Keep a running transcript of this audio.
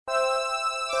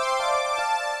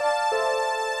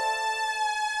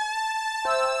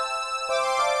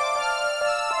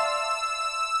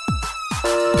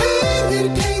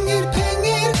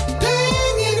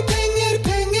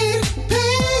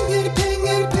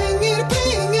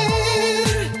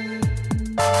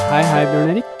Hei,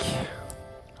 Bjørn Erik.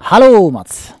 Hallo,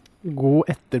 Mats. God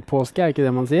etterpåske, ikke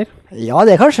det man sier? Ja,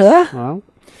 det er kanskje det.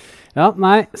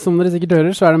 Nei, som dere sikkert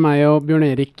hører, så det meg og Bjørn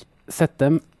Erik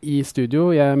Settem i studio.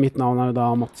 Mitt navn jo da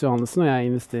Mats Johannessen, og jeg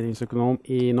investeringsøkonom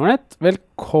i Nordnet.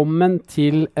 Velkommen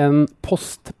til en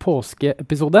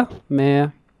post-påske-episode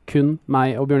med kun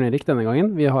meg og Bjørn Erik denne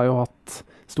gangen. Vi har jo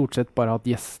stort sett bare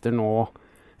hatt gjester nå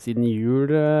siden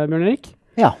jul, Bjørn Erik.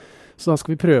 Ja. Så da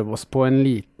skal vi prøve oss på en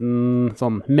liten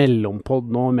sånn mellompod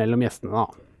nå mellom gjestene da.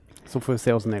 Så får vi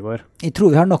se hvordan det går. Jeg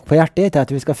tror vi har nok på hjertet til at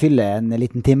vi skal fylle en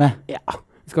liten time. Ja,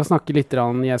 vi skal snakke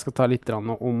jeg skal ta litt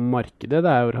om markedet.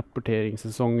 Det jo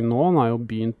rapporteringssesong nå. Den har jo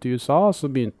begynt i USA, så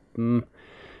begynte den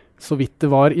så vidt det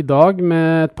var i dag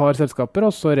med et par selskaper,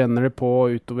 og så renner det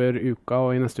på utover uka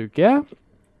og i neste uke.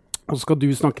 Og så skal du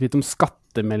snakke litt om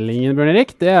skattemeldingen, Bjørn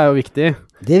Erik. Det jo viktig.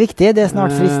 Det viktig. Det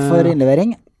snart frist for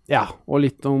innlevering. Ja, og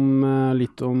litt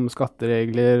om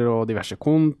skatteregler og diverse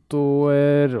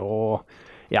kontoer og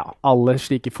ja, alle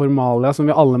slike formalia som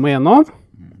vi alle må gjennom.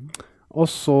 Og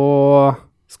så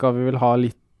skal vi vel ha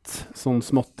litt sånn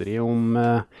småtteri om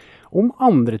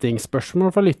andre ting,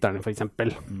 spørsmål fra lytterne for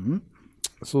eksempel.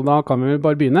 Så da kan vi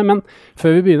bare begynne, men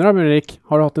før vi begynner da, Bjørn Erik,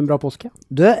 har du hatt en bra påske?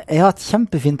 Jeg har hatt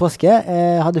kjempefin påske.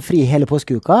 Jeg hadde fri hele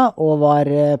påskeuka og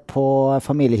var på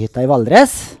familiehytta i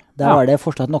Valdres. Der var det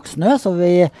fortsatt nok snø, så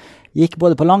vi gikk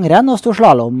både på langrenn og stor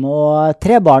slalom. Og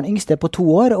 3 barn, yngste på 2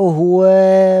 år, og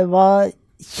hun var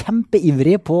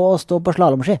kjempeivrig på å stå på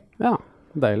slalomski. Ja,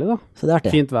 deilig da. Så det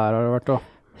artig. Fint vær har det vært da.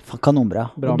 Kanonbra.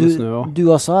 Bra med snø også. Du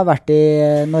også har vært i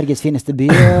Norges fineste by,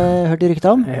 hørte jeg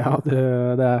rykte om? Ja,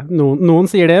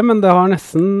 noen sier det, men det har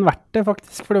nesten vært det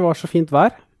faktisk, for det var så fint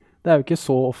vær. Det jo ikke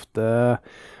så ofte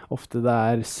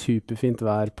det superfint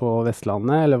vær på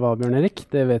Vestlandet, eller hva, Bjørn Erik?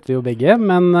 Det vet vi jo begge,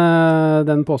 men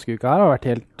den påskeuka her har vært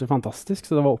helt fantastisk,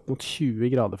 så det var opp mot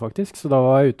 20 grader faktisk, så da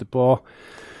var jeg ute på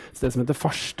et sted som heter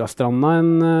Farstadstranda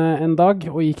en dag,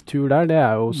 og gikk tur der. Det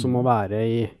jo som å være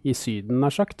i Syden,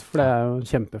 nær sagt, for det jo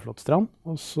en kjempeflott strand.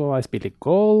 Og så har jeg spilt litt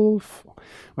golf,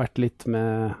 vært litt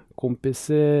med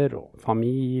kompiser, og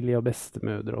familie og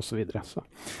bestemødre og så videre. Så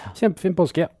kjempefin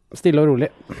påske, stille og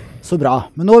rolig. Så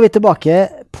bra. Men nå vi tilbake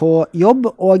på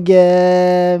jobb, og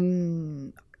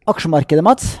aksjemarkedet,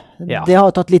 Mats. Ja. Det har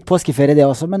jo tatt litt påskeferie det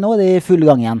også, men nå det i full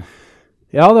gang igjen.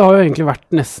 Ja, det har jo egentlig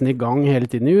vært nesten i gang hele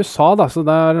tiden i USA da, så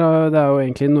det jo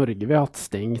egentlig i Norge vi har hatt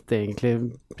stengt egentlig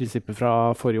prinsippet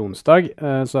fra forrige onsdag,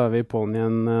 så vi på'n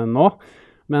igjen nå.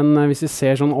 Men hvis vi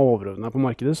ser sånn overordnet på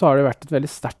markedet, så har det vært et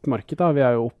veldig sterkt marked da. Vi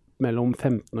jo opp mellom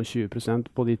 15 og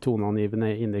 20% på de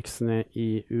toneangivende indeksene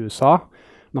i USA.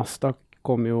 Nasdaq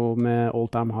kom jo med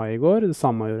all-time high i går, det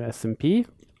samme gjør S&P,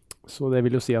 så det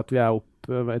vil jo si at vi opp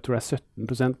jeg tror det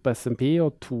 17% på S&P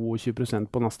og 22%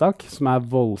 på Nasdaq, som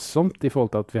voldsomt i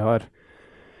forhold til at vi har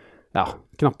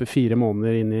knappe 4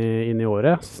 måneder inn i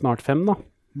året, snart 5 da.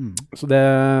 Så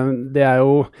det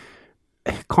jo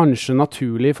kanskje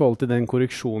naturlig i forhold til den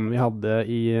korreksjonen vi hadde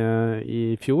i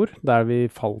fjor, der vi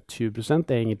falt 20%,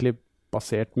 egentlig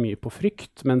basert mye på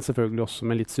frykt, men selvfølgelig også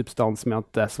med litt substans med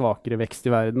at det svakere vekst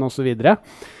i verden og så videre.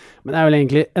 Men det vel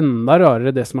egentlig enda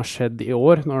rarere det som har skjedd i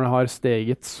år, når det har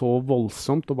steget så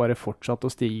voldsomt og bare fortsatt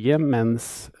å stige,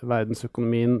 mens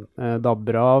verdensøkonomien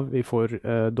dabber av. Vi får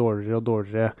dårligere og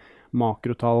dårligere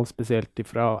makrotall, spesielt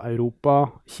fra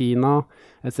Europa, Kina,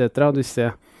 etc.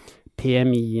 Disse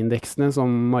PMI-indeksene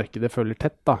som markedet følger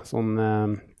tett, da,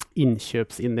 sånne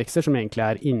innkjøpsindekser som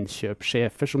egentlig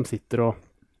innkjøpssjefer som sitter og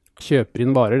kjøper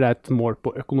inn varer. Det et mål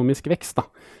på økonomisk vekst, da.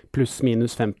 Pluss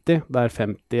minus 50, der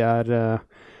 50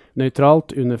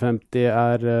 nøytralt, under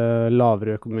 50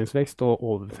 lavere økonomisk vekst, og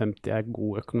over 50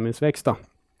 god økonomisk vekst. Da.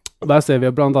 Og der ser vi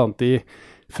jo blant annet i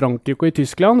Frankrike og i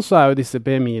Tyskland, så jo disse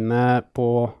PMI-ene på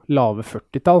lave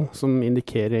 40-tall, som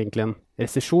indikerer egentlig en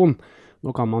resesjon.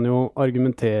 Nå kan man jo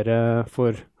argumentere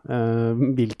for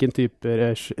hvilken type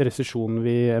resesjon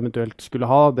vi eventuelt skulle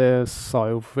ha. Det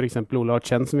sa jo for eksempel Ola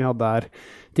Chen, som vi hadde her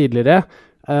tidligere.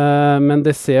 Men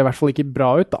det ser i hvert fall ikke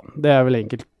bra ut da. Det vel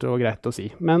enkelt og greit å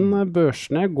si. Men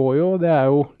børsene går jo, det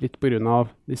jo litt på grunn av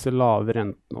disse lave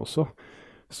rentene også,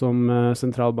 som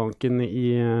sentralbanken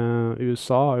i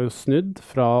USA har jo snudd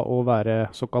fra å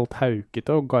være såkalt haukete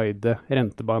og guide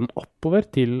rentebanen oppover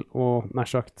til å nær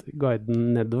sagt guide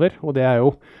den nedover. Og det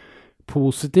jo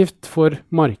positivt for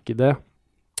markedet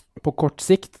på kort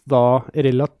sikt, da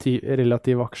relativ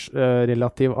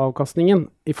avkastningen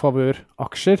i favør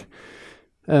aksjer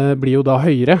blir jo da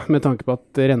høyere, med tanke på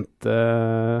at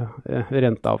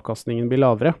renteavkastningen blir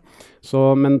lavere.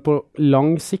 Men på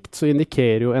lang sikt så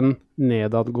indikerer jo en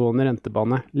nedadgående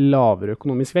rentebane lavere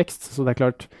økonomisk vekst, så det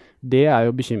klart, det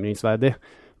jo bekymringsverdig.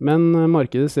 Men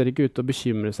markedet ser ikke ut til å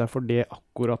bekymre seg for det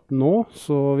akkurat nå,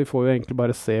 så vi får jo egentlig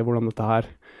bare se hvordan dette her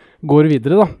går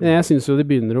videre da. Jeg synes jo det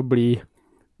begynner å bli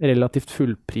relativt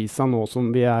fullprisa nå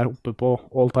som vi oppe på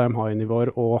all-time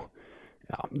high-nivåer, og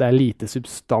ja, det lite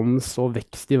substans og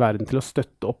vekst i verden til å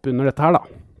støtte opp under dette her da.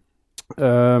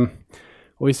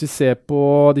 Og hvis vi ser på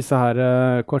disse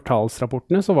her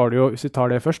kvartalsrapportene, så var det jo, hvis vi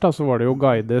tar det først da, så var det jo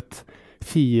guidet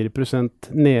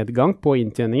 4% nedgang på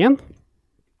inntjeningen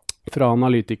fra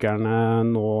analytikerne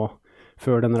nå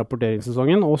før denne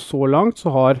rapporteringssesongen, og så langt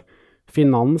så har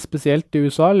finans spesielt i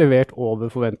USA levert over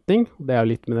forventning. Det jo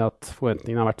litt med det at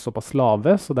forventningene har vært såpass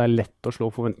lave, så det lett å slå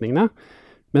forventningene.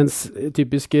 Mens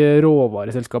typiske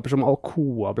råvareselskaper som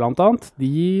Alcoa blant annet,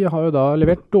 de har jo da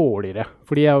levert dårligere,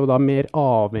 for de jo da mer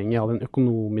avhengig av den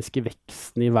økonomiske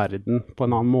veksten i verden på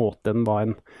en annen måte enn hva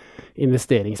en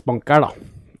investeringsbank da.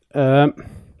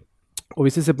 Og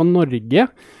hvis vi ser på Norge,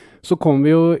 så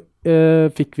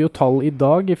fikk vi jo tall i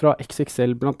dag fra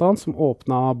XXL blant annet, som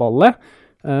åpnet ballet.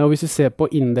 Og hvis vi ser på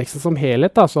indeksen som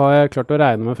helhet, da, så har jeg klart å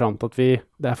regne meg frem til at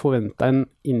det forventet en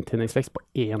inntjeningsvekst på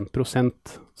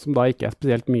 1%, som da ikke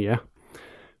spesielt mye.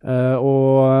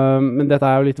 Men dette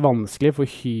jo litt vanskelig, for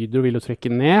Hydro vil jo trekke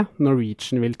ned,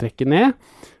 Norwegian vil trekke ned,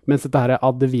 mens dette her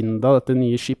Adevinta, dette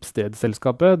nye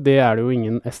skipsstedselskapet, det det jo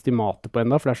ingen estimater på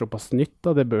enda, for det såpass nytt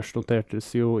da, det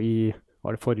børsnotertes jo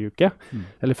var det forrige uke,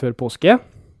 eller før påske.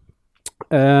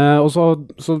 Og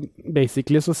så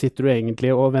basically så sitter du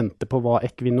egentlig og venter på hva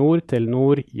Equinor,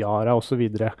 Telenor, Yara og så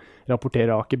videre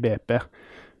rapporterer Aker BP.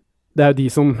 Det jo de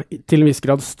som til en viss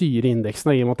grad styrer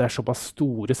indeksen, i og med at det såpass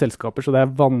store selskaper, så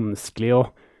det vanskelig å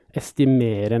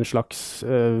estimere en slags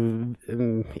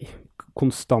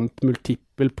konstant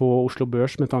multiple på Oslo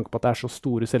Børs, med tanke på at det så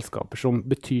store selskaper som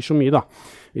betyr så mye da.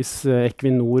 Hvis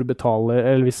Equinor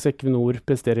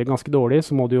presterer ganske dårlig,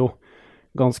 så må det jo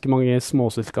ganske mange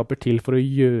småselskaper til for å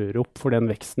gjøre opp for den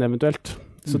veksten eventuelt.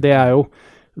 Så det jo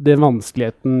det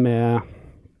vanskeligheten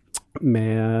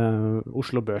med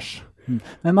Oslo Børs.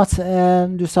 Men Mats,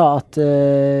 du sa at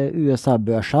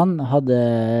USA-børsene hadde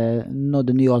nådd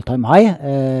en ny all-time high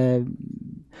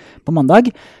på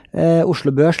mandag.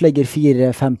 Oslo Børs ligger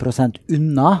 4-5%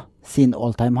 unna sin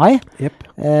all-time high. Yep.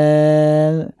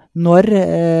 Når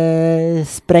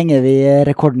sprenger vi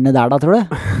rekordene der da, tror du?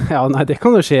 Ja, nei, det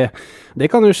kan jo skje. Det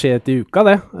kan jo skje til uka,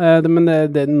 det. Men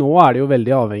nå det jo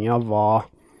veldig avhengig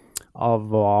av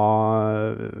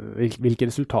hvilke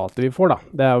resultater vi får da.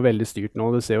 Det jo veldig styrt nå.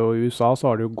 Det ser jo I USA, så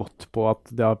har det jo gått på at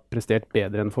det har prestert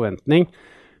bedre enn forventning.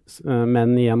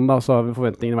 Men igjen da, så har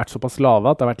forventningene vært såpass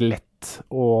lave at det har vært lett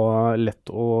å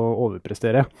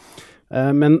overprestere.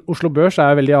 Men Oslo Børs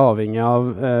jo veldig avhengig av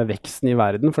veksten I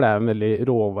verden, for det en veldig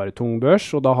råvaretung børs,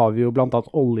 og da har vi jo blant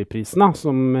annet oljeprisen, da,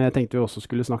 som jeg tenkte vi også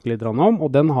skulle snakke litt om,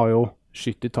 og den har jo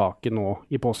skytt I taket nå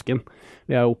I påsken.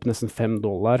 Vi opp nesten $5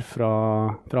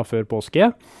 fra før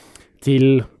påske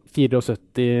til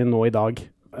 74 nå I dag.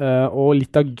 Og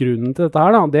litt av grunnen til dette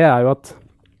her da, det jo at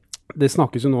det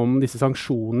snakkes jo nå om disse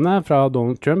sanksjonene fra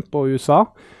Donald Trump og USA,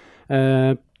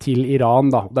 til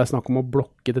Iran da. Det snakk om å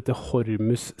blokke dette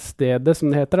Hormuz-stedet, som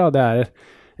det heter da. Det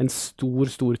en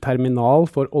stor terminal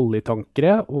for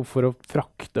oljetankere og for å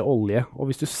frakte olje. Og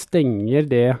hvis du stenger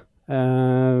det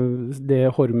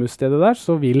Hormuz-stedet der,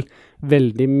 så vil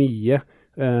veldig mye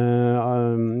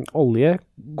olje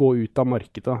gå ut av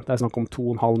markedet. Det snakk om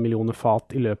 2,5 millioner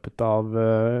fat I løpet av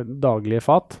daglige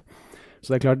fat. Så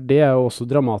det klart, det jo også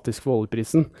dramatisk for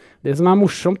oljeprisen. Det som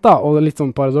morsomt da, og litt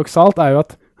sånn paradoksalt, jo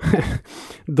at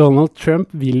Donald Trump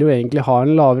vil jo egentlig ha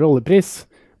en lavere oljepris,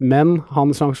 men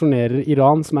han sanksjonerer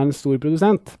Iran, som en stor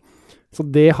produsent. Så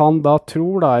det han da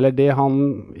tror, da, eller det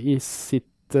han I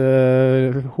sitt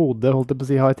hode, holdt jeg på å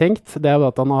si, har tenkt, det jo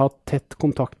at han har hatt tett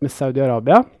kontakt med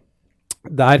Saudi-Arabia,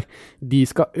 der de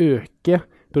skal øke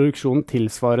produksjonen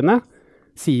tilsvarende,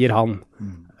 sier han.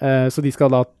 Så de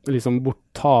skal da liksom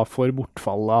ta for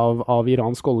bortfallet av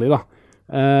iransk olje da.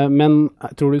 Men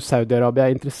tror du Saudi-Arabia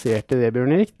interessert I det,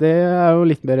 Bjørn Erik? Det jo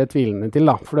litt mer tvilende til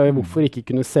da, for hvorfor ikke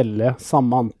kunne selge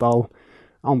samme antall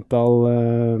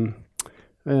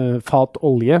fat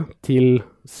olje til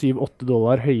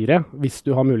 $7-8 høyere, hvis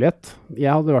du har mulighet. Jeg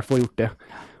hadde I hvert fall gjort det.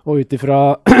 Og utifra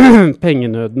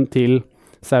pengenøden til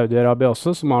Saudi-Arabia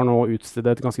også, som har nå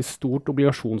utstedet et ganske stort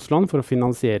obligasjonslån for å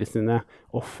finansiere sine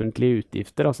offentlige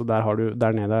utgifter. Altså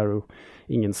der nede jo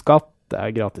ingen skatt,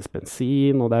 det gratis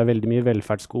bensin, og det veldig mye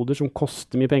velferdsgoder som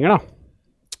koster mye penger da.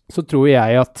 Så tror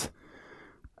jeg at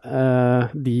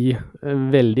de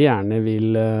veldig gjerne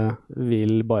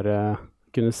vil bare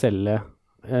kunne selge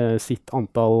sitt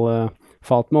antall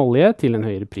fat med olje til en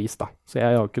høyere pris da. Så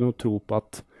jeg har ikke noe tro på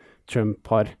at Trump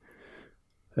har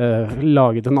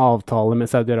laget en avtale med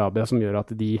Saudi-Arabia som gjør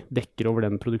at de dekker over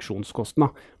den produksjonskosten. Da.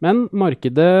 Men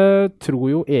markedet tror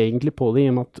jo egentlig på det i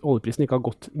og med at oljeprisen ikke har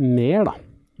gått ned. Da.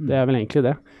 Det er vel egentlig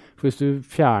det. For hvis du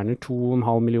fjerner 2,5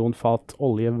 million fat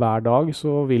olje hver dag,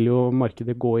 så vil jo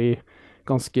markedet gå i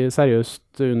ganske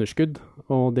seriøst underskudd,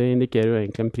 og det indikerer jo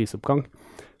egentlig en prisoppgang.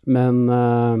 Men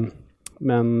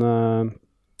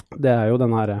det er jo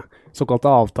den her såkalte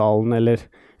avtalen, eller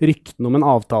rykten om en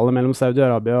avtale mellom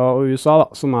Saudi-Arabia og USA, da,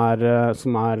 som er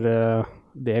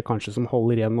det kanskje som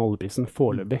holder igjen oljeprisen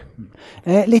foreløpig.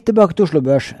 Litt tilbake til Oslo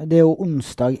Børs. Det er jo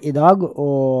onsdag i dag,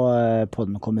 og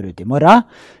podden kommer ut i morgen.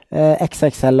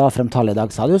 XXL la frem tall i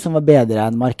dag, sa du, som var bedre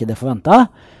enn markedet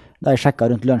forventet. Da jeg sjekket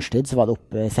rundt lunsjtid, så var det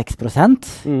opp 6%,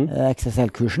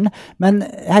 XXL-kursen. Men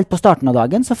helt på starten av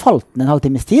dagen så falt den en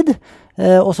halvtimes tid,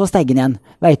 og så steg den igjen.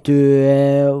 Vet du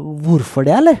hvorfor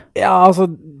det, eller? Ja, altså,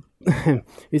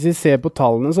 hvis vi ser på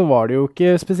tallene, så var det jo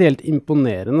ikke spesielt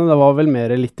imponerende. Det var vel mer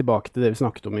litt tilbake til det vi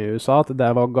snakket om i USA, at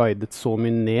det var guidet så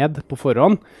mye ned på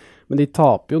forhånd. Men de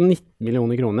taper jo 19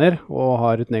 millioner kroner, og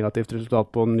har et negativt resultat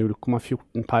på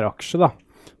 0,14 per aksje, da.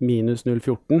 Minus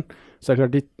 0,14. Så det er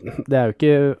klart, det er jo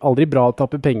ikke aldri bra å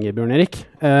tape penger, Bjørn Erik.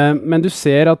 Men du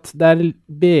ser at det er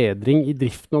bedring i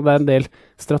driften, og det er en del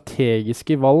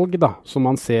strategiske valg, da, som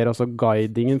man ser, altså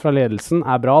guidingen fra ledelsen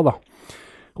er bra, da.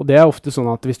 Og det er ofte sånn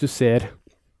at hvis du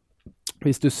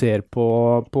ser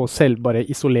på selv bare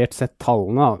isolert sett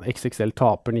tallene, da, XXL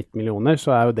taper 19 millioner,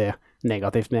 så er jo det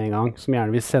negativt med en gang, som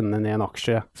gjerne vil sende ned en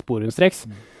aksje sporenstreks.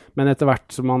 Men etter hvert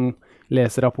som man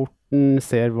leser rapporten,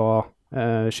 ser hva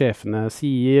sjefene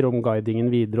sier om guidingen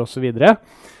videre og så videre,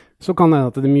 så kan det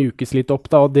hende at det mjukes litt opp,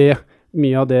 da, og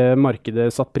mye av det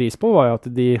markedet satt pris på var jo at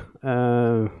de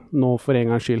nå for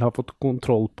en gangs skyld har fått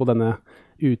kontroll på denne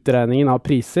utregningen av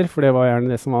priser, for det var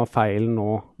gjerne det som var feilen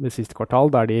nå ved siste kvartal,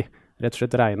 der de rett og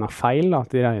slett regnet feil,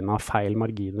 at de regnet feil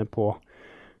marginer på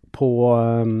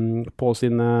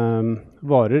sine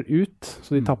varer ut,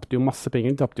 så de tappte jo masse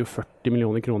penger, de tappte jo 40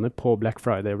 millioner kroner på Black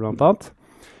Friday blant annet.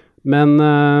 Men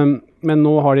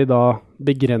nå har de da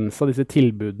begrenset disse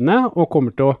tilbudene, og kommer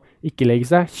til å ikke legge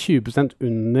seg 20%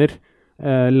 under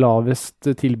lavest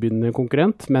tilbydende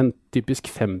konkurrent, men typisk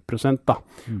 5% da.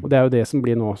 Og det er jo det som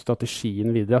blir nå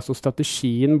strategien videre. Så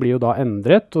strategien blir jo da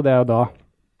endret, og det er jo da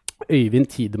Øyvind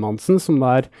Tidemansen, som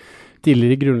da er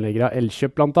tidligere grunnlegger av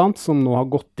Elkjøp blant annet, som nå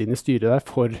har gått inn i styret der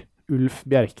for Ulf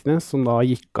Bjerknes, som da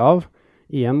gikk av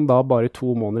igjen da bare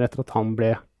 2 måneder etter at han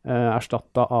ble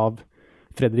erstattet av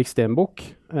Fredrik Stenbukk,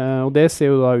 og det ser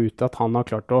jo da ut til at han har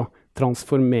klart å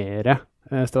transformere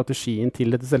strategien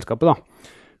til dette selskapet da.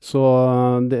 Så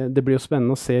det blir jo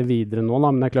spennende å se videre nå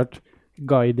da, men det er klart,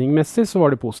 guidingmessig så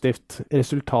var det positivt.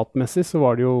 Resultatmessig så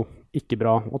var det jo ikke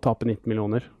bra å tape 19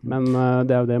 millioner, men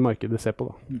det er jo det markedet ser på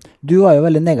da. Du var jo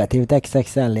veldig negativ til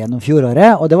XXL gjennom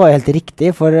fjoråret, og det var jo helt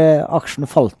riktig, for aksjen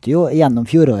falt jo gjennom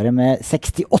fjoråret med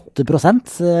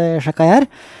 68%, sjekket jeg her,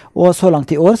 og så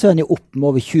langt i år så er den jo opp med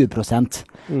over 20%.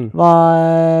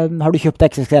 Har du kjøpt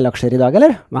XXL-aksjer i dag,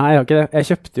 eller? Nei, jeg har ikke det. Jeg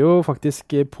kjøpte jo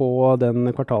faktisk på den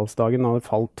kvartalsdagen da det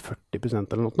falt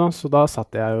 40% eller noe, så da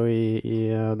satt jeg jo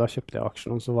da kjøpte jeg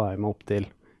aksjen, og så var jeg med opp til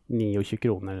 29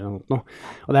 kroner eller noe.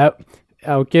 Og jeg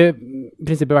har jo ikke i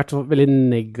prinsippet vært så veldig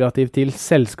negativ til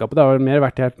selskapet. Det har mer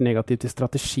vært helt negativ til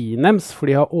strategien deres, for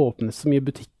de har åpnet så mye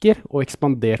butikker og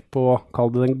ekspandert på,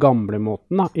 kall det den gamle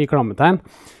måten da, i klammetegn,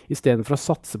 i stedet for å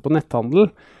satse på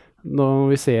netthandel. Når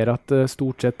vi ser at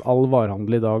stort sett all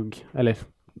varehandel i dag, eller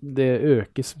det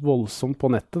økes voldsomt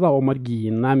på nettet da, og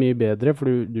marginene er mye bedre,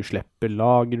 for du slipper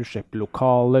lager, du slipper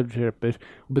lokaler, du slipper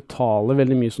å betale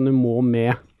veldig mye som du må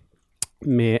med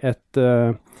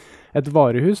et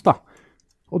varehus da.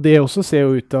 Og det også ser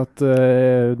jo ut til at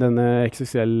denne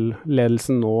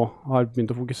XXL-ledelsen nå har begynt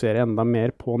å fokusere enda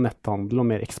mer på netthandel og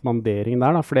mer ekspandering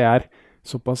der da, for det er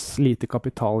såpass lite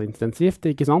kapitalintensivt,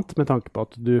 ikke sant? Med tanke på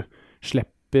at du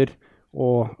slipper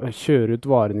å kjøre ut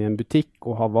varene i en butikk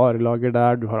og ha varelager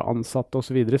der, du har ansatte og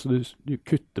så videre, så du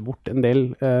kutter bort en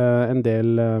del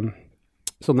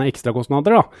sånne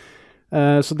ekstrakostnader da.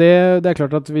 Så det er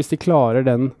klart at hvis de klarer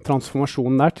den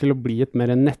transformasjonen der til å bli et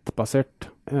mer nettbasert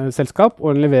selskap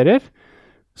og en leverer,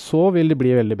 så vil det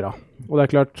bli veldig bra. Og det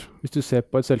er klart, hvis du ser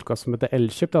på et selskap som heter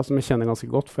Elkjøp, da, som jeg kjenner ganske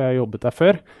godt, for jeg har jobbet der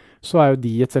før, så er jo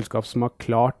de et selskap som har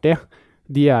klart det.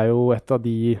 De er jo et av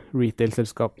de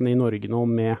retail-selskapene i Norge nå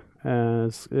med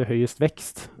høyest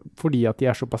vekst, fordi at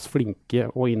de såpass flinke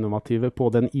og innovative på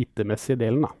den IT-messige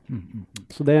delen. Da.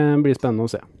 Så det blir spennende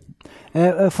å se.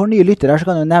 For nye lyttere så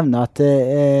kan jeg nevne at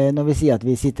når vi sier at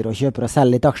vi sitter og kjøper og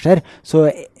selger litt aksjer, så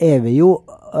vi jo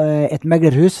et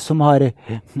meglerhus som har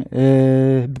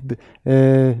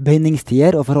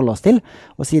bøyningstider å forholde oss til.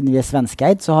 Og siden vi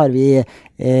svenskeid, så har vi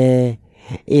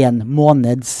en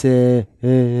måneds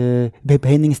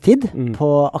bøyningstid på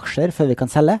aksjer før vi kan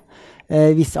selge.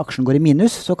 Hvis aksjen går i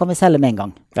minus, så kan vi selge med en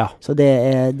gang. Ja. Så det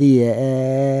de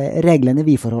reglene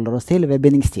vi forholder oss til ved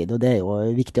bindingstid, og det jo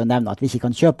viktig å nevne at vi ikke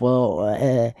kan kjøpe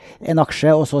en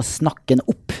aksje og så snakke den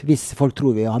opp hvis folk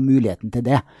tror vi har muligheten til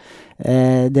det.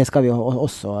 Det skal vi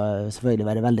også selvfølgelig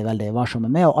være veldig, veldig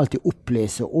varsomme med, og alltid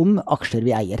opplyse om aksjer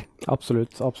vi eier.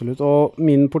 Absolutt, absolutt. Og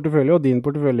min portefølje og din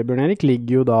portefølje, Bjørn Erik,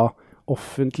 ligger jo da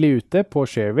offentlig ute på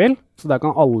Shareville, så der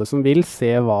kan alle som vil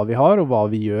se hva vi har og hva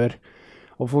vi gjør.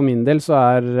 Og for min del så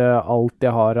alt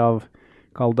jeg har av,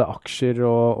 kall det aksjer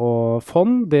og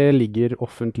fond, det ligger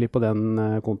offentlig på den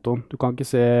kontoen. Du kan ikke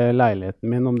se leiligheten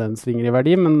min om den svinger i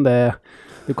verdi, men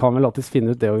du kan vel alltid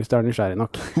finne ut det hvis du nysgjerrig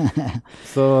nok.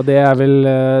 Så det vel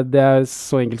det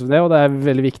så enkelt som det, og det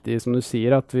veldig viktig, som du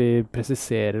sier, at vi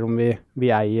presiserer om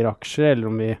vi eier aksjer, eller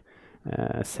om vi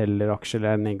selger aksjer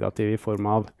eller negativ i form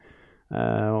av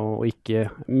og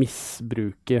ikke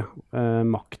misbruke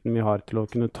makten vi har til å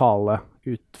kunne tale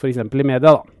ut, for eksempel i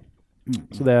media da.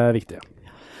 Så det viktig.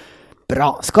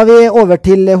 Bra. Skal vi over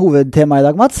til hovedtemaet i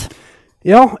dag, Mats?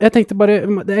 Ja, jeg tenkte bare,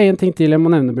 det en ting til jeg må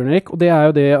nevne, Bjørn Erik, og det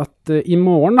jo det at i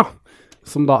morgen da,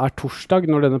 som da torsdag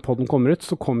når denne podden kommer ut,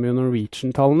 så kommer jo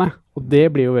Norwegian-tallene, og det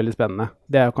blir jo veldig spennende.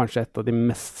 Det jo kanskje et av de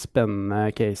mest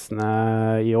spennende casene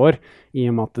i år, i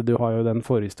og med at du har jo den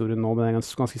forhistorien nå med den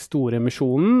ganske store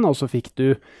emisjonen, og så fikk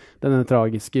du denne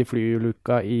tragiske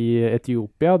flyulykka i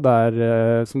Etiopia,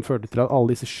 som førte til at alle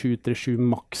disse 737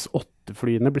 MAX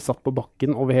 8-flyene blir satt på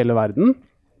bakken over hele verden.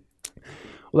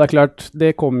 Og det klart,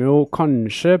 det kommer jo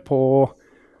kanskje på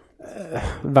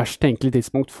verst tenkelig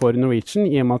tidspunkt for Norwegian,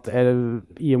 i og med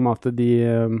at de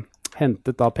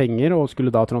hentet da penger og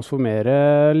skulle da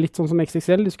transformere, litt sånn som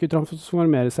XXL, de skulle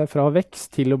transformere seg fra vekst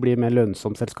til å bli mer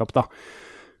lønnsomt selskap da.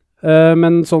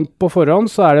 Men sånn på forhånd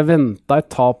så det ventet et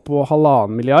tap på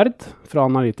 1,5 milliard fra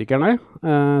analytikerne,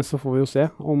 så får vi jo se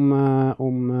om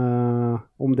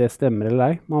det stemmer eller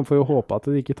ei. Man får jo håpe at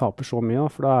de ikke taper så mye da,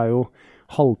 for da jo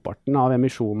halvparten av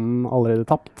emisjonen allerede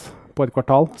tapt på et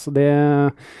kvartal, så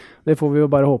det får vi jo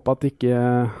bare håpe at det ikke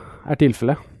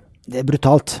tilfellet. Det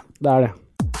brutalt. Det det.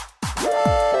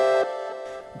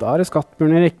 Da det skatt,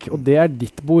 Bjørn Erik, og det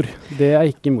ditt bord. Det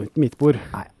ikke mitt bord.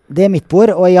 Nei, det mitt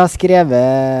bord, og jeg har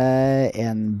skrevet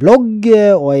en blogg,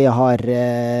 og jeg har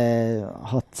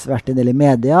vært en del i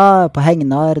media, på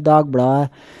Hegnar,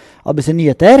 Dagbladet, ABC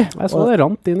Nyheter. Jeg så det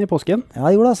rant inn i påsken. Ja,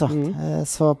 det gjorde det altså.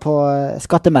 Så på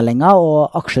skattemeldinger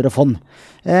og aksjer og fond.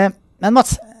 Men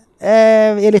Mats,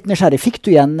 jeg litt nysgjerrig. Fikk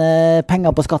du igjen penger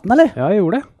på skatten, eller? Ja, jeg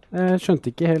gjorde det. Jeg skjønte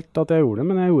ikke helt at jeg gjorde det,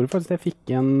 men jeg gjorde faktisk jeg fikk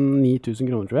igjen 9 000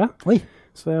 kroner, tror jeg. Oi.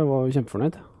 Så jeg var jo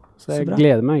kjempefornøyd. Så jeg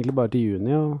gleder meg egentlig bare til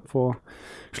juni å få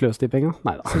sløst de pengene.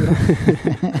 Neida.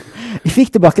 Jeg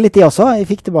fikk tilbake litt det også. Jeg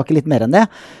fikk tilbake litt mer enn det.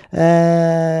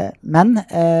 Men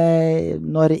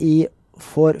når jeg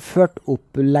får ført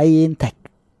opp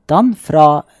leieinntektene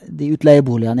fra de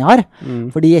utleieboligene jeg har,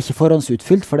 for de ikke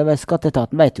forhåndsutfylt, for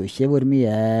skatteetaten vet jo ikke hvor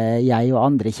mye jeg og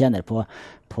andre tjener på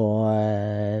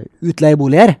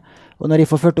utleieboliger. Og når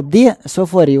jeg får ført opp de, så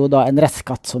får jeg jo da en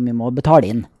restskatt som jeg må betale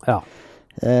inn. Ja.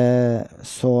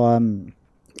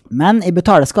 Men jeg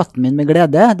betaler skatten min med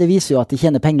glede. Det viser jo at jeg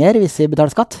tjener penger hvis jeg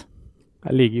betaler skatt.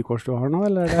 Ligger kors du har nå,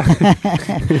 eller?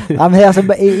 Ja, men altså,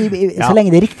 så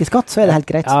lenge det riktig skatt, så det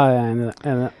helt greit. Ja, jeg enig i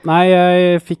det. Nei,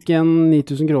 jeg fikk igjen 9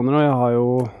 000 kroner, og jeg har jo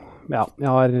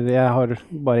jeg har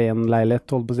bare en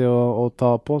leilighet holdt på å si å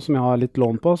ta på, som jeg har litt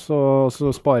lån på, så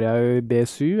sparer jeg jo i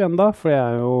BSU enda, for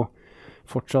jeg jo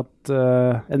fortsatt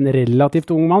en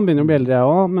relativt ung mann, begynner å bli eldre jeg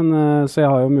også, men så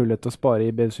jeg har jo mulighet til å spare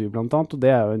i BSU blant annet, og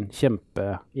det jo en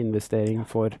kjempeinvestering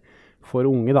for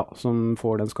unge da, som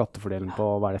får den skattefordelen på,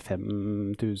 5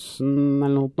 000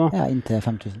 eller noe nå? Ja, inntil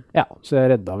 5 000. Ja, så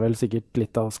jeg redda vel sikkert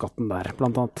litt av skatten der,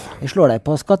 blant annet. Jeg slår deg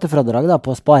på skattefradrag da,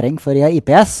 på sparing, for jeg har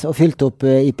IPS, og fylte opp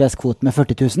IPS-kvot med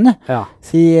 40 000. Ja.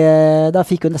 Så da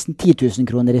fikk jeg nesten 10 000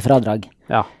 kroner i fradrag.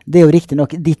 Ja. Det jo riktig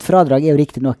nok, ditt fradrag jo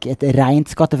riktig nok et rent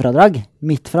skattefradrag.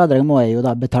 Mitt fradrag må jeg jo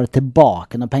da betale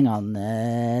tilbake når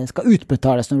pengene skal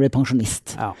utbetales når du blir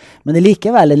pensjonist. Ja. Men det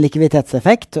likevel en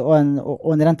likviditetseffekt og en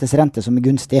rentes rente som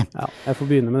gunstig. Ja, jeg får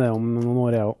begynne med det om noen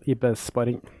år jeg også,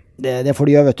 IPS-sparing. Det får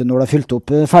du gjøre, vet du, når du har fylt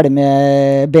opp ferdig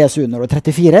med BSU når du er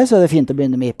 34, så det fint å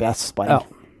begynne med IPS-sparing.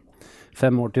 Ja,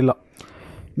 5 år til da.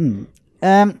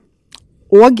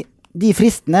 Og de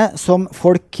fristene som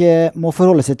folk må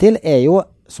forholde seg til jo,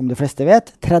 som de fleste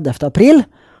vet, 30. april.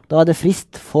 Da det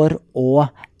frist for å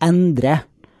endre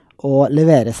og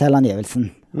levere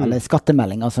selvangivelsen, eller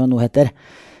skattemeldinga som det nå heter.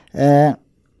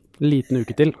 Liten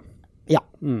uke til. Ja.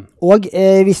 Og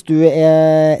hvis du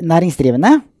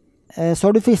næringsdrivende, så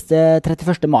har du frist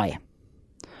 31. mai.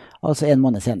 Altså en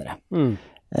måned senere.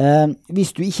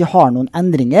 Hvis du ikke har noen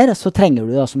endringer, så trenger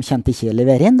du da som kjent ikke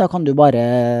levere inn. Da kan du bare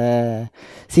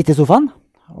sitte i sofaen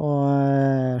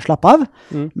og slappe av.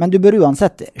 Men du bør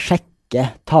uansett sjekke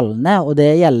tallene, og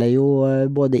det gjelder jo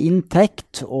både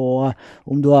inntekt og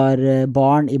om du har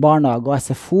barn i barnehage og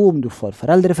SFO, om du får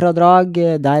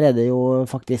foreldrefradrag. Der det jo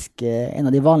faktisk en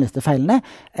av de vanligste feilene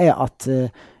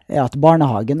at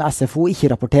barnehagen og SFO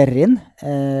ikke rapporterer inn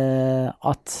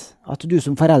at du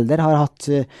som forelder har hatt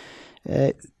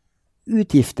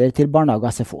utgifter til barnehage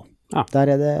og SFO. Ja.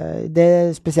 Der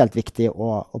det spesielt viktig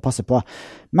å passe på.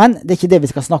 Men det ikke det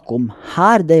vi skal snakke om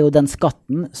her. Det jo den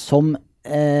skatten som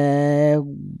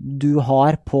du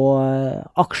har på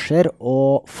aksjer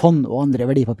og fond og andre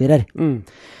verdipapirer.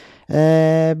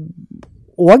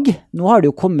 Og nå har det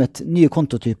jo kommet nye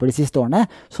kontotyper de siste årene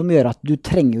som gjør at du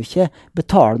trenger jo ikke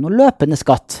betale noe løpende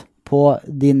skatt på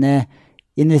dine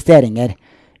investeringer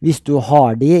hvis du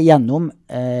har de gjennom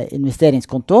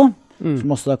investeringskonto,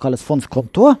 som også kalles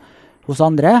fondskonto hos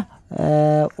andre,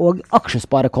 og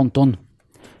aksjesparekontoen.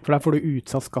 For der får du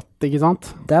utsatt skatt, ikke sant?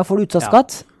 Der får du utsatt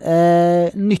skatt.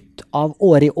 Nytt av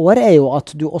år i år jo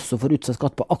at du også får utsatt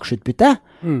skatt på aksjeutbytte,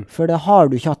 for det har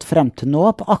du ikke hatt frem til nå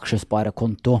på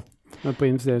aksjesparekonto. Men på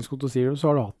investeringskonto sier du, så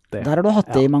har du hatt det. Der har du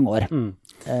hatt det i mange år.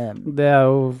 Det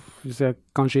jo, hvis jeg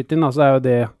kan skyte inn, så jo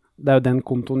det jo den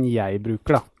kontoen jeg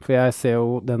bruker da. For jeg ser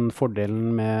jo den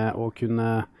fordelen med å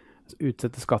kunne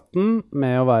utsette skatten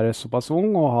med å være såpass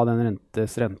ung og ha den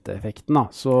renteeffekten da.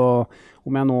 Så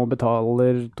om jeg nå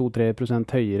betaler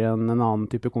 2-3% høyere enn en annen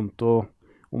type konto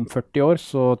om 40 år,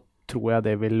 så tror jeg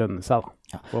det vil lønne seg da.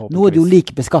 Ja. Nå det jo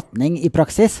lik beskatning i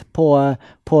praksis på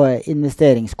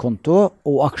investeringskonto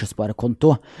og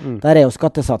aksjesparekonto. Der jo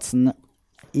skattesatsen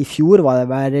i fjor var det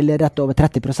vel rett over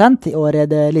 30%, i år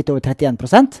det litt over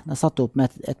 31%. Det satt opp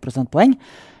med et prosentpoeng.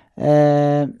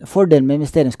 Fordelen med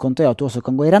investeringskonto at du også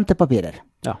kan gå i rentepapirer.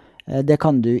 Ja. Det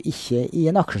kan du ikke i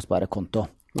en aksjesparekonto.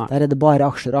 Nei. Der det bare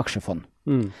aksjer og aksjefond.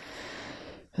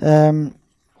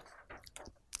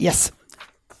 Yes.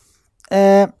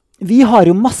 Vi har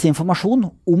jo masse informasjon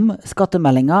om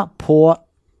skattemeldinga på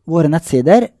våre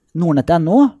nettsider,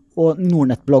 nordnett.no og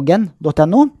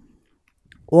nordnettbloggen.no.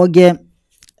 Og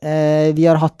vi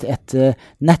har hatt et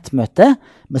nettmøte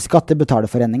med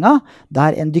Skattebetalerforeninga,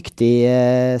 der en dyktig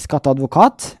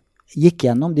skatteadvokat gikk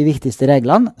gjennom de viktigste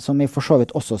reglene, som vi for så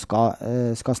vidt også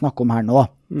skal snakke om her nå.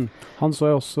 Han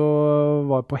så jeg også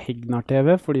var på Hegnar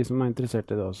TV, for de som interessert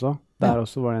i det også. Der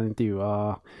også var det en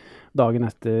intervjuet dagen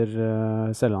etter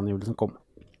selvangivelsen kom.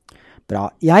 Bra.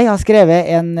 Jeg har skrevet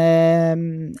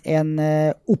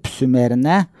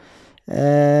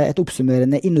et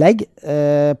oppsummerende innlegg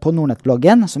på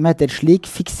Nordnettbloggen som heter «Slik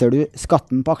fikser du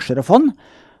skatten på aksjer og fond»,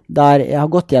 der jeg har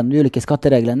gått gjennom de ulike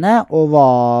skattereglene og hva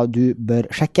du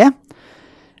bør sjekke.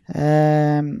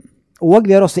 Og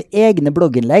vi har også egne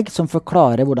blogginnlegg som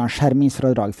forklarer hvordan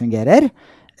skjermingsfradrag fungerer,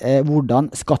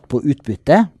 hvordan skatt på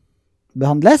utbytte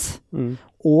behandles,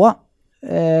 og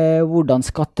hvordan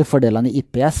skattefordelene i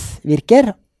IPS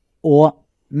virker, og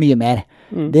mye mer.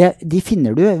 De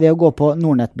finner du ved å gå på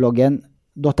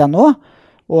nordnettbloggen.no,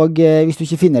 og hvis du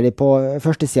ikke finner de på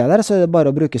første siden der, så det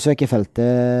bare å bruke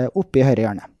søkefeltet oppe i høyre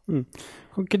hjørne.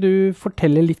 Kan ikke du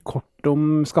fortelle litt kort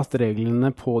om skattereglene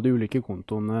på de ulike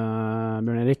kontoene,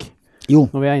 Bjørn Erik? Jo.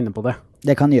 Når vi inne på det.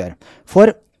 Det kan du gjøre.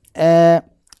 For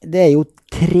det jo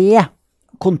 3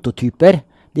 kontotyper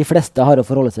de fleste har å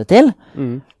forholde seg til,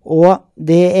 og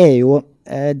det jo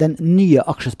den nye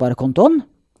aksjesparekontoen,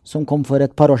 som kom for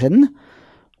et par år siden,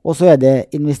 og så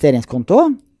det investeringskonto,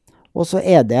 og så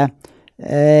det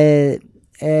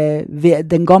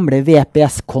den gamle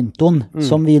VPS-kontoen,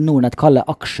 som vi i Nordnett kaller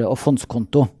aksje- og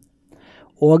fondskonto.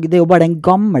 Og det jo bare den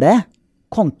gamle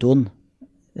kontoen,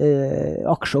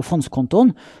 aksje- og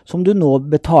fondskontoen, som du nå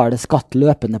betaler skatt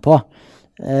løpende på.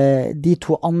 De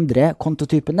 2 andre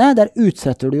kontotypene, der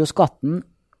utsetter du jo skatten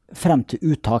frem til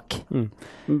uttak.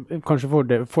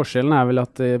 Kanskje forskjellen vel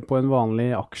at på en vanlig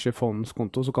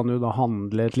aksjefondskonto så kan du da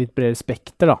handle et litt bredere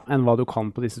spekter da, enn hva du kan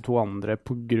på disse 2 andre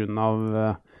på grunn av,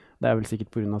 det vel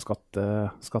sikkert på grunn av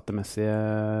skattemessige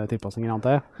tilpassinger,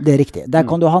 antar jeg? Det riktig. Der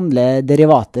kan du handle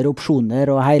derivater,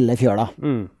 opsjoner og hele fjøla.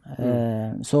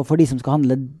 Så for de som skal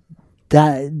handle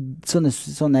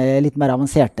sånne litt mer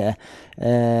avanserte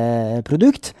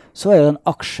produkt, så jo den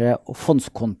aksje- og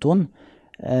fondskontoen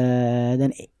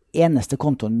den eneste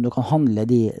kontoen du kan handle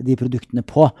de produktene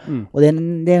på. Og det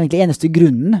er egentlig eneste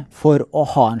grunnen for å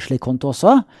ha en slik konto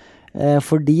også,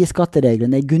 fordi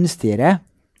skattereglene er gunstigere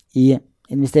i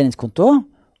investeringskonto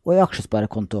og i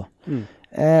aksjesparekonto.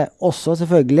 Også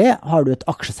selvfølgelig har du et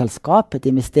aksjeselskap, et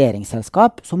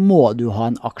investeringsselskap, så må du ha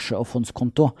en aksje- og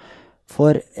fondskonto.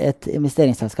 For et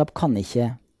investeringsselskap kan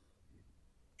ikke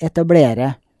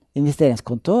etablere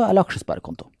investeringskonto eller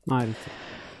aksjesparekonto. Nei, riktig.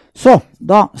 Så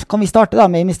da kan vi starte da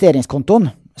med investeringskontoen,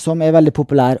 som er veldig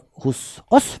populær hos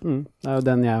oss. Det er jo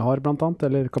den jeg har blant annet,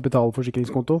 eller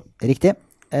kapitalforsikringskonto. Riktig.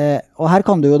 Og her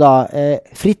kan du jo da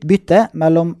fritt bytte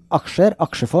mellom aksjer,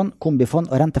 aksjefond,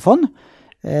 kombifond og rentefond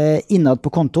innad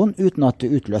på kontoen uten at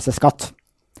du utløser skatt.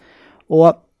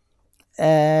 Og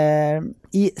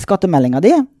i skattemeldingen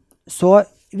din så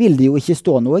vil det jo ikke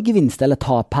stå noe gevinst eller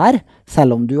tap her,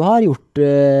 selv om du har gjort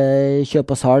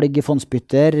kjøp og salg,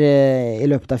 fondsbytter i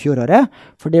løpet av fjoråret,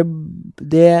 for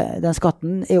den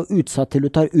skatten er jo utsatt til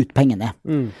du tar ut pengene.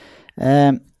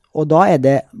 Og da er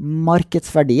det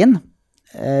markedsverdien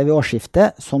ved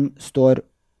årsskiftet som står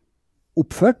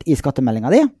oppført i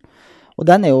skattemeldingen din, og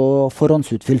den er jo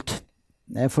forhåndsutfylt,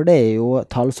 for det er jo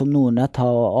tall som Nordnett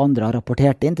og andre har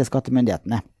rapportert inn til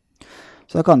skattemyndighetene.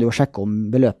 Så da kan du jo sjekke om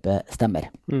beløpet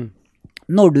stemmer.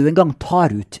 Når du en gang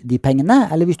tar ut de pengene,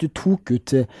 eller hvis du tok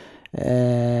ut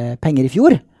penger i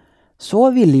fjor, så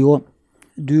vil jo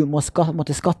du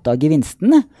måtte skatte av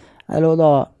gevinsten, eller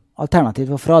da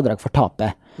alternativt for fradrag for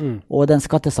tapet. Og den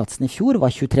skattesatsen i fjor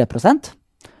var 23%,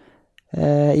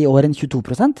 i år en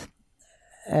 22%.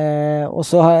 Og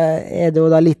så er det jo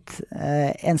da litt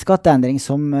en skatteendring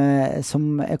som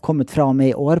er kommet fra og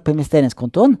med i år på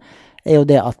investeringskontoen, er jo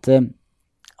det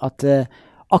at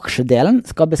aksjedelen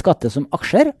skal beskattes som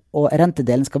aksjer, og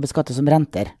rentedelen skal beskattes som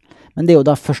renter. Men det er jo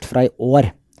da først fra i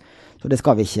år. Så det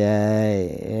skal vi ikke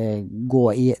gå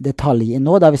i detalj i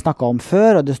nå. Det har vi snakket om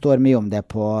før, og det står mye om det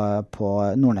på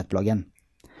Nordnett-bloggen.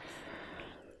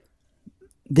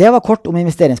 Det var kort om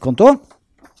investeringskonto.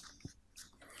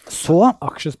 Så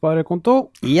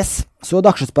aksjesparekonto. Yes. Så det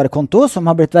aksjesparekonto, som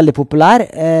har blitt veldig populær.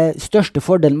 Største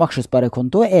fordelen med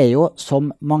aksjesparekonto er jo,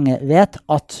 som mange vet,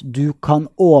 at du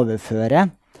kan overføre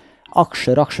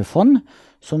aksjer og aksjefond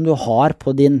som du har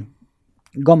på din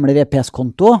gamle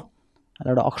VPS-konto,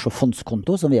 eller da aksje- og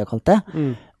fondskonto, som vi har kalt det,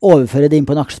 overføre det inn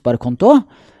på en aksjesparekonto,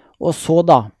 og så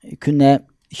da kunne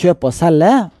kjøpe og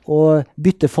selge og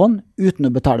bytte fond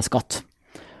uten å betale skatt.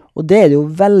 Og det er det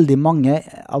jo veldig mange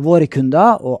av våre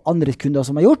kunder og andre kunder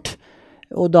som har gjort,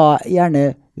 og da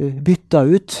gjerne bytta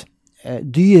ut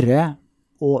dyre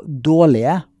og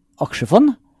dårlige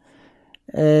aksjefond,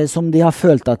 som de har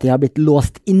følt at de har blitt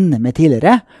låst inne med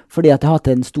tidligere, fordi at de har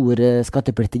hatt en stor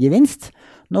skattepliktig gevinst.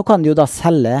 Nå kan de jo da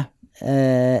selge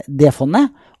det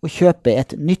fondet, og kjøpe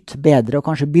et nytt, bedre og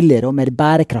kanskje billigere og mer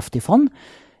bærekraftig fond,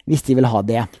 hvis de vil ha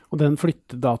det. Og den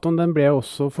flyttedatoen, den ble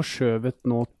også forskjøvet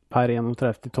nå per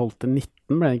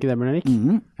 31.12.19, ble det ikke det, Bjørn-Erik?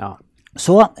 Ja.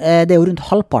 Så det er jo rundt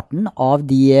halvparten av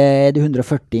de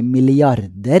 140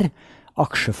 milliarder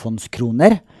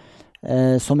aksjefondskroner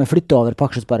som er flyttet over på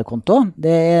aksjesparekonto.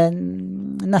 Det er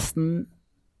nesten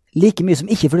like mye som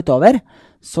ikke flyttet over,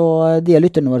 så de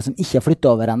lytterne våre som ikke har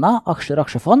flyttet over ennå, aksjer og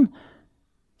aksjefond,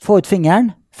 få ut fingeren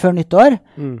før nyttår.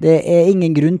 Det er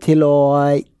ingen grunn til å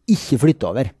ikke flytte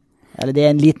over. Eller det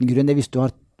er en liten grunn, det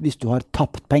er hvis du har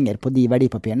tapt penger på de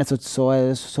verdipapirene, så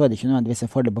er det ikke nødvendigvis en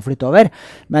fordel på å flytte over.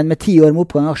 Men med 10 år med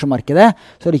oppgang i aksjemarkedet,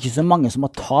 så er det ikke så mange som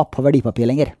har tap på verdipapir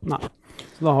lenger. Nei.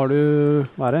 Så da har du,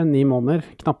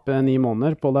 knappe 9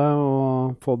 måneder på deg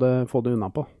å få det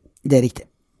unna på. Det er riktig.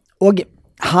 Og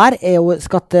her er jo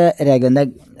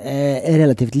skattereglene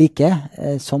relativt like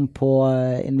som på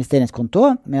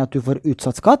investeringskonto, med at du får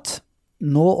utsatt skatt.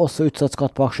 Nå også utsatt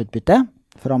skatt på aksjeutbytte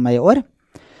fra og med i år.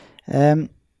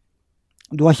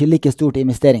 Du har ikke like stort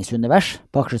investeringsunivers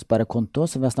på aksjesparekonto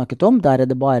som vi har snakket om. Der er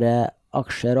det bare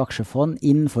aksjer og aksjefond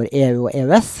innenfor EU og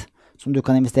EØS som du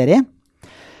kan investere i.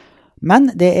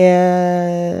 Men det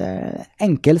er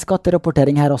enkel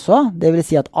skatterapportering her også. Det vil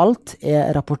si at alt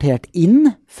er rapportert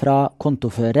inn fra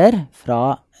kontofører,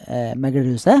 fra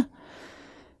meglerhuset,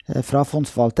 fra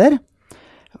fondsforvalter.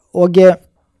 Og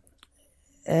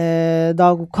da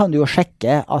kan du jo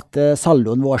sjekke at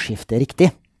saldoen ved årsskiftet er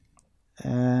riktig.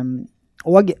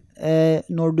 Og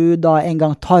når du da en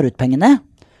gang tar ut pengene,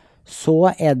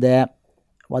 så er det,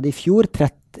 var det i fjor,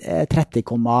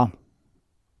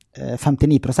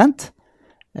 30,59%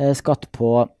 skatt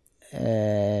på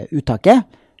uttaket,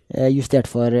 justert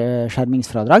for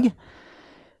skjermingsfradrag.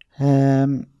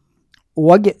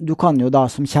 Og du kan jo da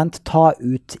som kjent ta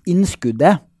ut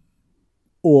innskuddet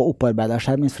og opparbeidet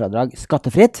skjermingsfradrag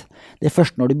skattefritt. Det er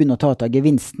først når du begynner å ta ut av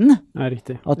gevinsten, Ja,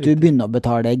 riktig. at du begynner å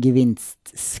betale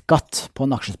gevinstskatt på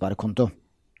en aksjesparekonto.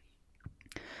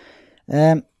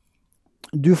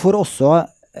 Du får også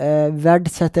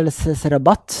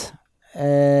verdsettelsesrabatt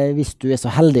hvis du er så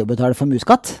heldig å betale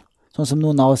formuesskatt, sånn som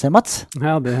noen av oss er, Mats.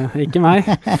 Ja, det er ikke meg.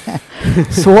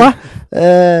 Så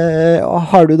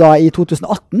har du da i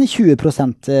 2018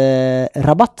 20%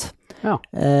 rabatt Ja.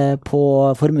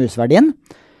 på formuesverdien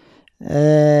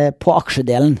på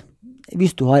aksjedelen.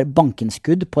 Hvis du har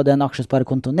bankinnskudd på den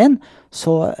aksjesparekontoen din,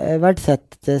 så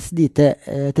verdsettes de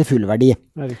til full verdi.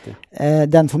 Ja, riktig.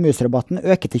 Den formuesrabatten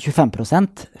øker til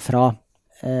 25% fra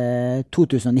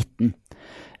 2019.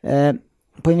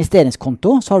 På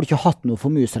investeringskonto så har du ikke hatt noe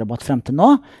formuesrabatt frem til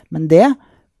nå, men det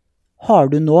har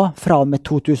du nå fra og med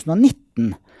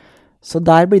 2019. Så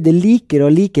der blir det likere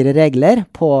og likere regler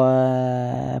på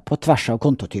tvers av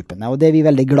kontotypene, og det er vi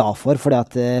veldig glad for, fordi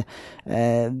at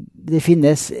det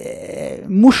finnes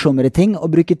morsommere ting å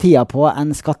bruke tida på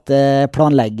enn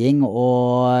skatteplanlegging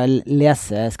og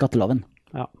lese skatteloven.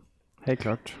 Ja, helt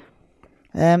klart.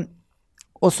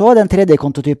 Og så den tredje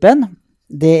kontotypen,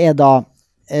 det er da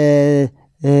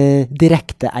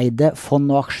direkteeide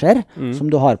fond og aksjer, som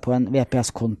du har på en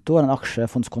VPS-konto, en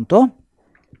aksjefondskonto.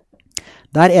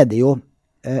 Der er det jo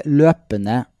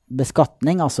løpende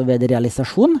beskatning, altså ved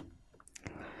realisasjon.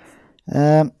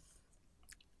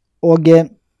 Og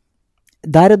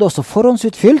der er det også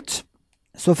forhåndsutfylt,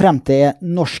 så frem til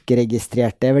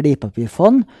norskregistrerte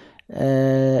verdipapirfond,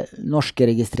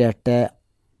 norskregistrerte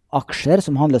aksjer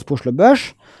som handles på Oslo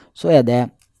Børs, så er det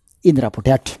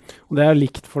innrapportert. Og det er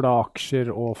likt for da aksjer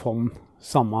og fond.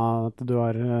 Samme at du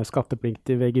har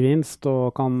skattepliktig ved gevinst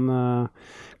og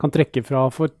kan trekke fra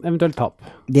for eventuelt tap.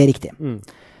 Det er riktig.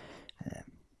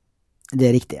 Det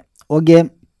er riktig. Og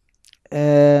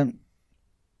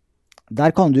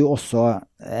der kan du også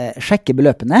sjekke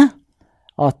beløpene,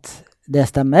 at det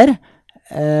stemmer.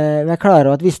 Vær klar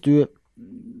over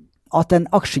at den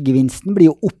aksjegevinsten blir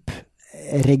jo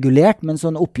oppregulert med en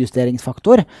sånn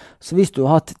oppjusteringsfaktor. Så hvis du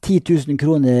har hatt 10 000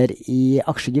 kroner i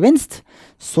aksjegevinst,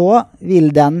 så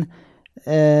vil den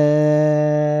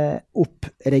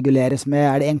oppreguleres med,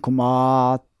 er det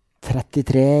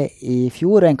 1,33 i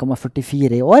fjor og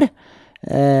 1,44 i år,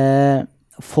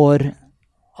 for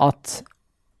at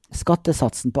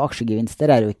skattesatsen på aksjegevinster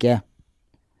var jo ikke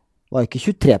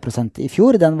 23% i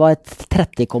fjor, den var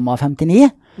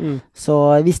 30,59. Så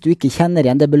hvis du ikke kjenner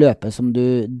igjen det beløpet som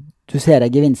du ser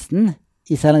av gevinsten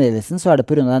i selvangivelsen, så er det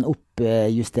på grunn av den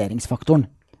oppjusteringsfaktoren.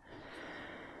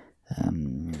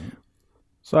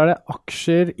 Så er det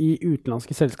aksjer i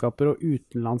utenlandske selskaper og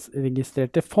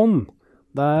utenlandsregistrerte fond.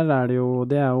 Der er det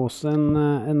er jo også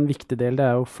en viktig del. Det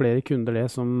er jo flere kunder det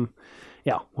som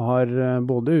har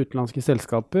både utenlandske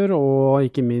selskaper og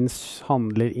ikke minst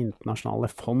handler internasjonale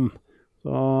fond. Så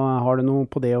har du noe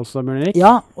på det også, Bjørn Erik?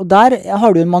 Ja, og der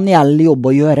har du en manuell jobb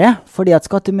å gjøre, fordi at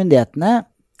skattemyndighetene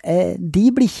de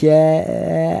blir ikke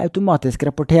automatisk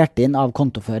rapportert inn av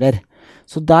kontofører.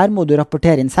 Så der må du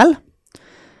rapportere inn selv.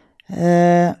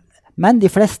 Men de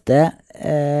fleste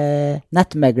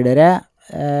nettmeglere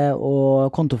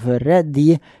og kontoførere,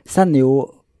 de sender jo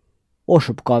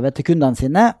årsoppgave til kundene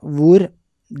sine, hvor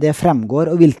det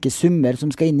fremgår og hvilke summer som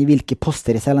skal inn i hvilke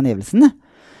poster i selvangivelsen.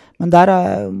 Men der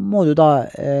må du da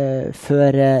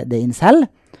føre det inn selv.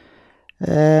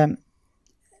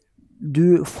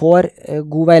 Du får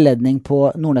god veiledning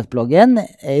på Nordnett-bloggen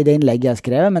i det innlegget jeg har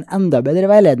skrevet, men enda bedre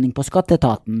veiledning på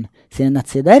Skatteetaten sine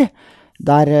nettsider.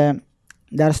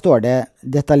 Der står det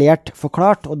detaljert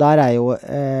forklart, og der er jo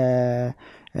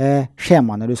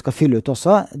skjemaene du skal fylle ut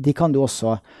også. De kan du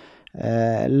også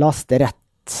laste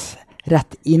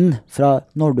rett inn fra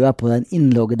når du er på den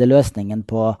innloggede løsningen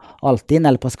på Altinn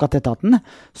eller på Skatteetaten,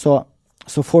 så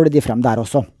får du de frem der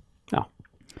også. Ja.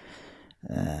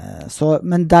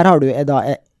 Men der har du da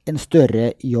en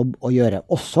større jobb å gjøre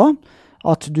også,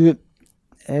 at du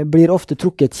blir ofte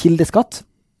trukket kildeskatt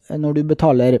når du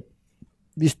betaler,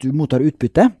 hvis du mottar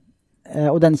utbytte,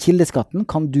 og den kildeskatten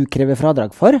kan du kreve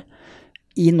fradrag for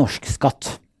i norsk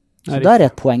skatt. Så det er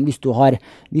et poeng. Hvis du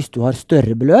har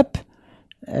større beløp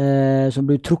som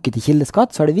blir trukket i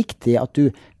kildeskatt, så er det viktig at du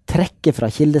trekker fra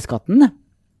kildeskatten,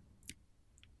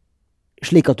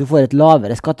 slik at du får et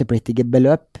lavere skattepliktige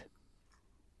beløp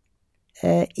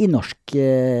i den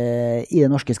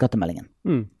norske skattemeldingen.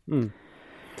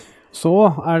 Så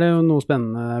er det jo noe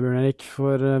spennende, Bjørn Erik,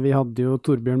 for vi hadde jo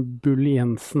Torbjørn Bull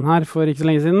Jensen her for ikke så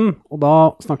lenge siden, og da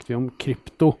snakket vi om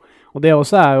krypto. Og det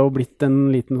også er jo blitt en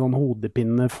liten sånn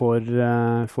hodepinne for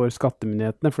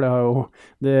skattemyndighetene, for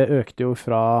det økte jo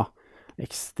fra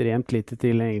ekstremt lite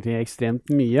til egentlig ekstremt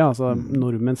mye, altså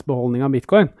nordmenns beholdning av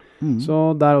bitcoin.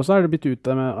 Så der også er det blitt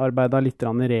utarbeidet litt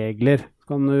regler.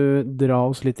 Kan du dra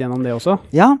oss litt gjennom det også?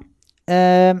 Ja,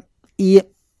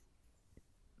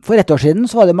 for et år siden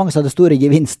så var det mange som hadde store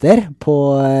gevinster på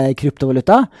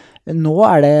kryptovaluta. Nå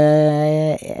er det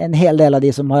en hel del av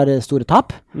de som har store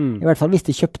tap. I hvert fall hvis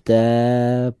de kjøpte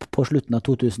på slutten av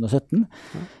 2017.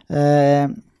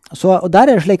 Og der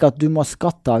er det slik at du må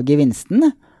skatte av gevinsten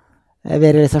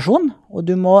ved realisasjon, og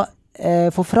du må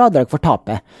få fradrag for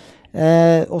tapet.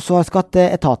 Og så har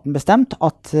skatteetaten bestemt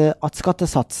at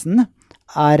skattesatsen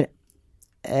er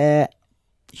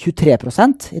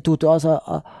 23%, altså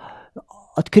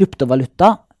at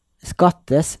kryptovaluta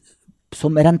skattes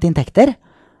som renteinntekter,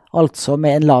 altså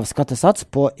med en lav skattesats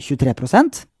på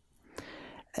 23%,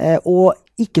 og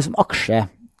ikke som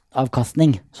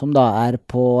aksjeavkastning, som da er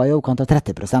på i overkant av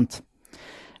 30%.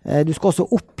 Du skal også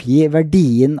oppgi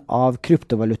verdien av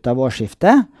kryptovaluta ved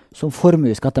årsskiftet som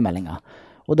formue i skattemeldinga.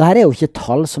 Og dette er jo ikke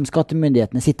tall som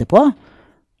skattemyndighetene sitter på,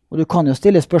 og du kan jo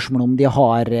stille spørsmål om de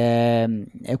har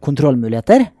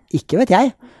kontrollmuligheter. Ikke vet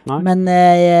jeg, men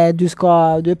du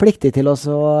er pliktig til å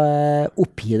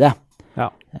oppgi det. Ja.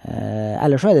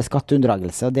 Ellers så er det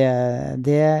skatteunndragelse, og det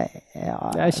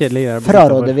er kjedelig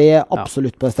fraråder vi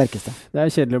absolutt på det sterkeste. Det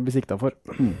er kjedelig å bli siktet for.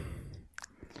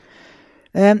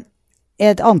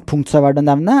 Et annet punkt som er verdt å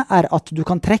nevne er at du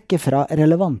kan trekke fra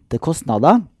relevante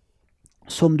kostnader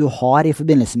som du har i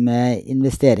forbindelse med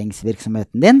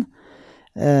investeringsvirksomheten din.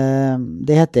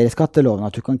 Det heter i skatteloven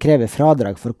at du kan kreve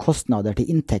fradrag for kostnader til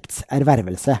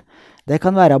inntektservervelse. Det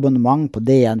kan være abonnement på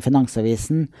DN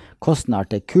Finansavisen, kostnader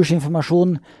til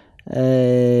kursinformasjon,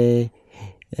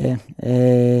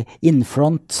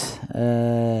 Infront,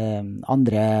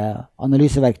 andre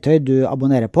analyseverktøy du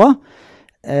abonnerer på.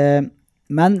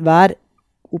 Men vær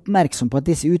oppmerksom på at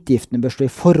disse utgiftene bør stå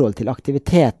i forhold til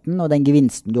aktiviteten og den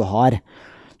gevinsten du har.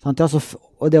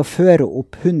 Og det å føre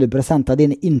opp 100% av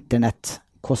dine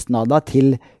internettkostnader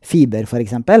til fiber for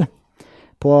eksempel,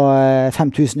 på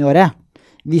 5.000 i året,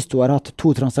 hvis du har hatt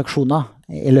 2 transaksjoner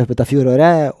i løpet av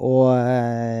fjoråret og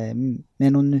med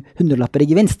noen hundrelapper i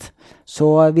gevinst, så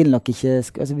vil nok ikke,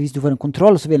 altså hvis du får en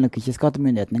kontroll, så vil nok ikke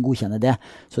skattemyndighetene godkjenne det.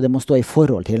 Så det må stå i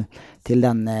forhold til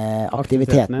den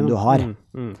aktiviteten du har.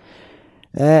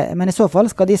 Men i så fall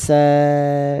skal disse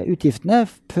utgiftene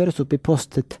føres opp i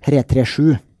post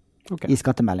 337 i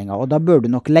skattemeldinga, og da bør du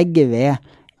nok legge ved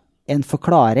en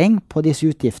forklaring på disse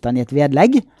utgiftene i et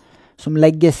vedlegg som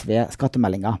legges ved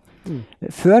skattemeldinga.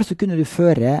 Før så kunne du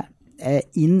føre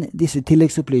inn disse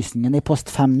tilleggsopplysningene i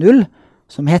post 5.0,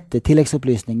 som heter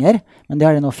tilleggsopplysninger, men det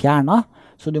har de nå fjernet,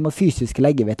 så du må fysisk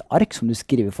legge ved et ark som du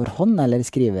skriver for hånd, eller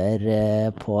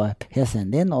skriver på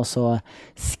PC-en din, og så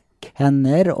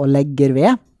skanner og legger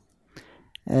ved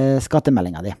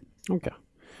skattemeldinga di. Ok.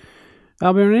 Ja,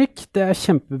 Bjørn Erik, det er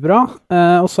kjempebra.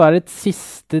 Og så er det et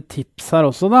siste tips her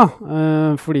også da,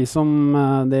 for de som,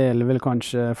 det gjelder vel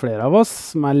kanskje flere av oss,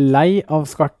 som er lei av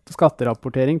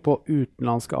skatterapportering på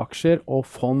utenlandske aksjer og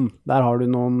fond. Der har du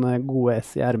noen gode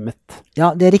S i ermet.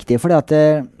 Ja, det er riktig, for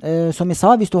som jeg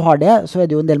sa, hvis du har det, så er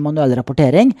det jo en del manuell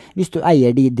rapportering, hvis du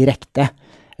eier de direkte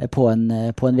på en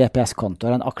VPS-konto,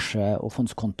 eller en aksje- og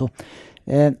fondskonto.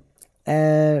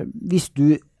 Hvis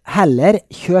du heller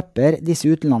kjøper disse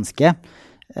utenlandske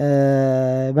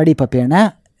verdipapirene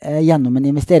gjennom en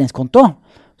investeringskonto,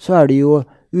 så er det jo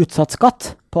utsatt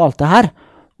skatt på alt det her.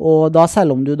 Og da,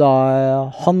 selv om du da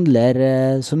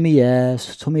handler så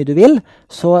mye du vil,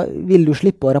 så vil du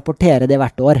slippe å rapportere det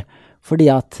hvert år. Fordi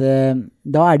at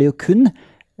da er det jo kun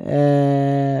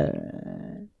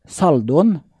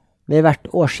saldoen ved hvert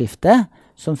årsskifte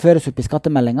som føres opp i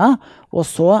skattemeldinga, og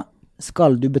så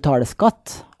skal du betale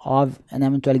skatt av en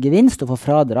eventuell gevinst og få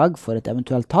fradrag for et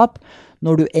eventuelt tap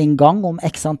når du en gang om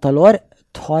x antall år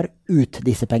tar ut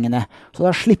disse pengene. Så da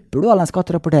slipper du all den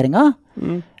skatterapporteringen.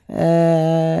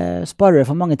 Sparer du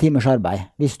for mange timers arbeid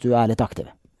hvis du er litt aktiv.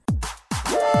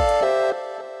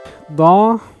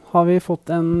 Da har vi fått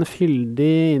en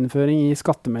fyldig innføring i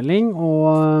skattemelding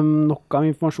og nok av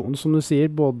informasjon, som du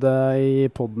sier, både i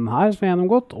podden her som er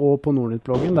gjennomgått, og på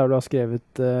Nordnytt-bloggen, der du har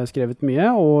skrevet mye,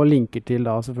 og linker til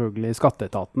da selvfølgelig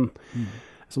skatteetaten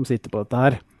som sitter på dette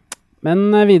her.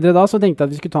 Men videre da så tenkte jeg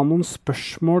at vi skulle ta noen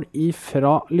spørsmål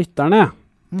ifra lytterne.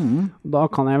 Da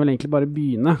kan jeg vel egentlig bare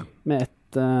begynne med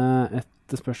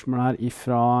et spørsmål her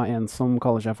ifra en som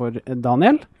kaller seg for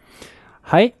Daniel.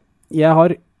 Hei, jeg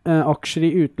har aksjer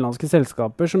i utenlandske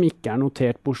selskaper som ikke er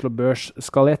notert på Oslo Børs.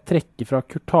 Skal jeg trekke fra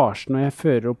kurtasjen når jeg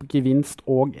fører opp gevinst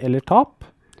og eller tap?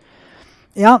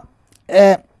 Ja,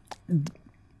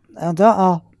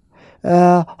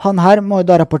 han her må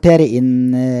da rapportere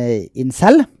inn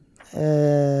selv,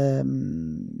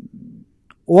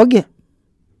 Og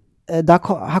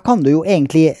her kan du jo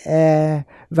egentlig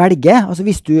velge, altså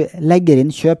hvis du legger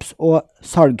inn kjøps- og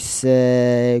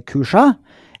salgskurser,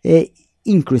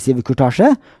 inklusive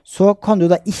kurtasje, så kan du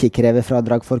da ikke kreve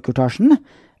fradrag for kurtasjen,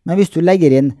 men hvis du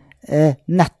legger inn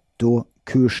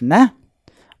nettokursene,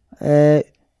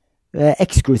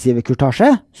 eksklusive kurtasje,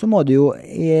 så må du jo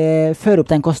føre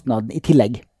opp den kostnaden i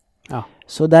tillegg. Ja.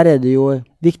 Så der det jo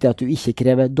viktig at du ikke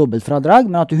krever dobbelt fradrag,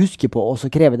 men at du husker på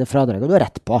også kreve det fradraget du har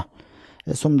rett på,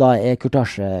 som da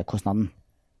kurtasjekostnaden.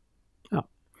 Ja.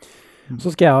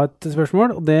 Så skal jeg ha et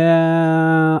spørsmål, og det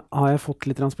har jeg fått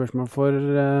litt spørsmål for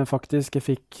faktisk. Jeg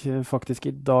fikk faktisk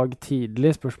i dag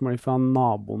tidlig spørsmål fra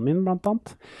naboen min blant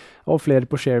annet, og flere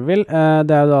på Shareville.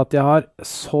 Det jo da at jeg har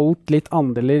solgt litt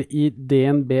andeler i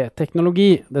DNB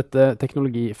Teknologi, dette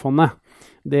teknologifondet.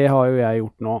 Det har jo jeg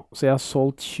gjort nå, så jeg har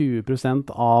solgt 20%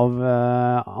 av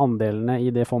andelene i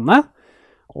det fondet,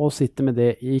 og sitter med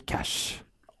det i cash.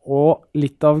 Og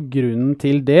litt av grunnen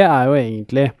til det jo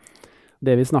egentlig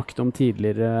det vi snakket om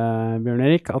tidligere, Bjørn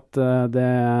Erik, at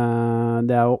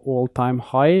det jo all time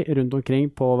high rundt omkring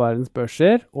på verdens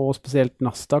børser, og spesielt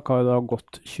Nasdaq har jo da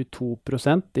gått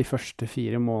 22% de første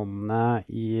 4 månedene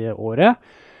i året.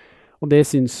 Og det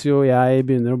synes jo jeg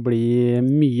begynner å bli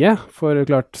mye, for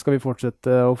klart skal vi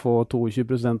fortsette å få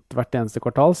 22% hvert eneste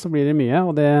kvartal, så blir det mye,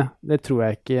 og det tror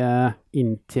jeg ikke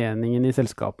inntjeningen i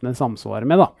selskapene samsvarer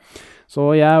med da. Så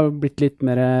jeg har blitt litt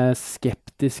mer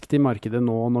skeptisk til markedet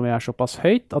nå når vi såpass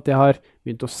høyt, at jeg har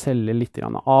begynt å selge litt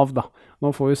av da. Nå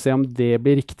får vi se om det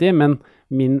blir riktig, men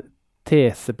min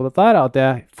tese på dette at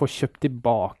jeg får kjøpt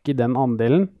tilbake den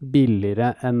andelen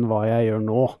billigere enn hva jeg gjør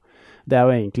nå. Det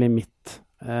jo egentlig mitt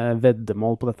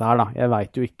veddemål på dette her da. Jeg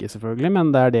vet jo ikke selvfølgelig, men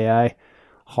det det jeg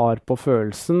har på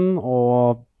følelsen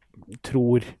og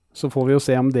tror. Så får vi jo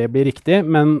se om det blir riktig,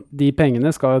 men de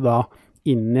pengene skal jo da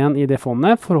inn igjen i det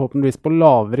fondet, forhåpentligvis på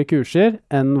lavere kurser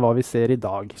enn hva vi ser i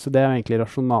dag. Så det jo egentlig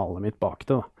rasjonalet mitt bak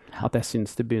det da. At jeg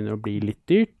synes det begynner å bli litt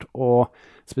dyrt, og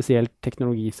spesielt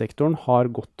teknologisektoren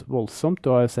har gått voldsomt. Du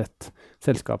har jo sett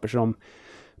selskaper som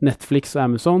Netflix og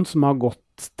Amazon som har gått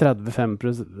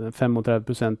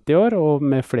 35% i år, og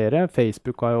med flere.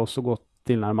 Facebook har jo også gått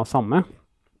tilnærmet samme.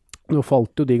 Nå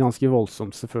falt jo de ganske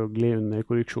voldsomt selvfølgelig under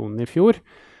korreksjonen i fjor,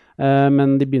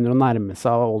 men de begynner å nærme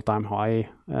seg av all time high,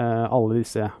 alle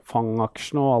disse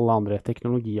FANG-aksjene og alle andre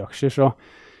teknologiaksjer, så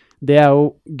det jo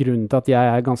grunnen til at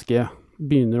jeg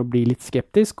begynner å bli litt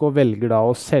skeptisk, og velger da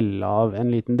å selge av en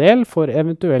liten del, for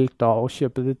eventuelt da å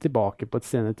kjøpe det tilbake på et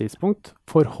senere tidspunkt,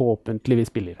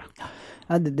 forhåpentligvis billigere.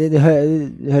 Ja, det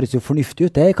høres jo fornuftig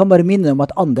ut. Jeg kan bare minne om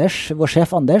at Anders, vår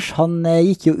sjef Anders, han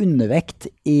gikk jo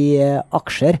undervekt i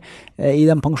aksjer i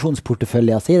den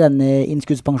pensjonsporteføljen sin, den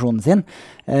innskuddspensjonen sin,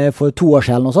 for 2 år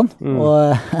siden og sånn.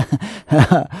 Og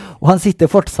han sitter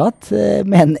fortsatt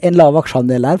med en lav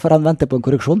aksjeandel der, for han venter på en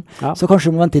korreksjon. Ja. Så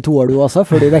kanskje du må vente i 2 år du også,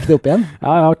 før du vekter opp igjen.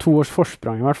 Ja, jeg har 2 års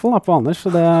forsprang i hvert fall da, på Anders, så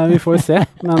vi får jo se.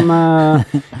 Men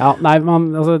ja, nei,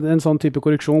 altså, en sånn type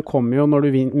korreksjon kommer jo når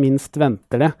du minst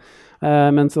venter det.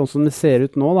 Men sånn som det ser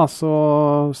ut nå da,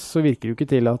 så virker det jo ikke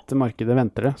til at markedet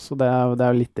venter det. Så det jo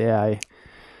litt det jeg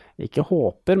ikke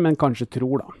håper, men kanskje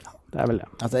tror da. Det vel det.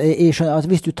 Altså, jeg skjønner, altså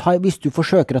hvis du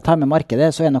forsøker å ta med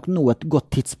markedet, så nok nå et godt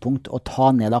tidspunkt å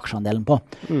ta ned aksjeandelen på.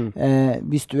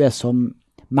 Hvis du som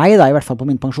meg da, i hvert fall på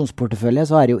min pensjonsportefølje,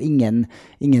 så det jo ingen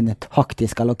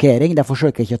taktisk allokering. Det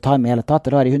forsøker jeg ikke å ta med hele tatt.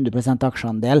 Da har jeg 100%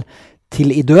 aksjeandel til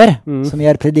i dør, som jeg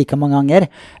har prediket mange ganger,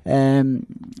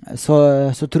 så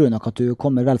tror jeg nok at du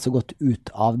kommer vel så godt ut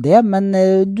av det, men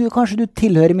kanskje du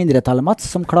tilhører mindretallet, Mats,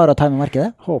 som klarer å ta med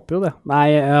markedet? Håper jo det.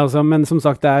 Nei, altså, men som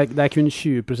sagt, det kun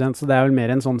 20%, så det vel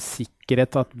mer en sånn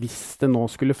sikkerhet at hvis det nå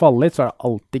skulle falle litt, så det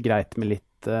alltid greit med litt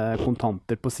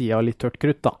kontanter på siden og litt tørt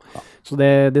krutt da. Ja. Så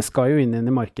det skal jo inn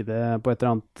i markedet på et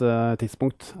eller annet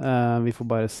tidspunkt. Vi får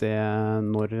bare se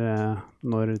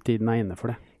når tiden inne for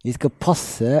det. Vi skal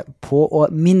passe på å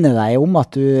minne deg om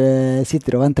at du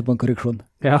sitter og venter på en korreksjon.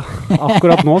 Ja,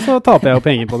 akkurat nå så taper jeg jo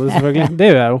penger på det selvfølgelig. Det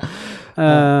gjør jeg jo.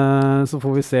 Så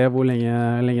får vi se hvor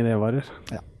lenge det varer.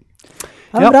 Ja,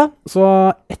 bra. Så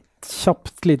et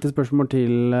kjapt lite spørsmål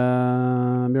til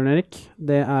Bjørn Erik.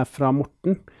 Det fra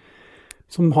Morten,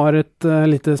 som har et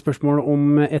lite spørsmål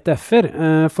om ETF-er.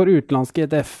 For utenlandske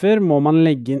ETF-er må man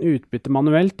legge inn utbytte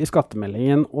manuelt i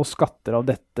skattemeldingen og skatter av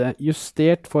dette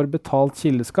justert for betalt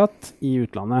kildeskatt i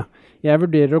utlandet. Jeg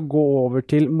vurderer å gå over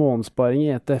til månedssparing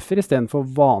i ETF-er i stedet for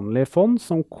vanlige fond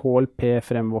som KLP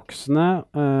fremvoksende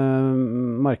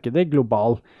markedet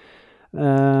global.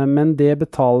 Men det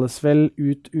betales vel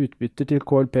ut utbytter til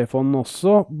KLP-fonden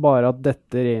også, bare at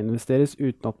dette reinvesteres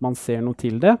uten at man ser noe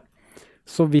til det.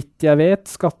 Så vidt jeg vet,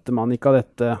 skatter man ikke av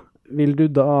dette vil du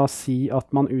da si at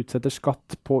man utsetter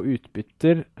skatt på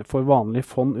utbytter for vanlige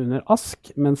fond under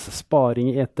ASK, mens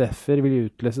sparing i ETF-er vil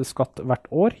utløse skatt hvert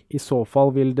år? I så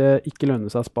fall vil det ikke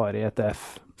lønne seg å spare i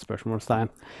ETF? Spørsmålstegn.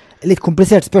 Litt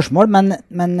komplisert spørsmål,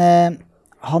 men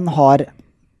han har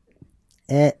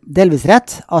delvis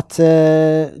rett at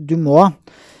du må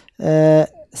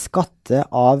skatte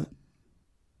av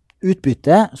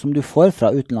utbytte som du får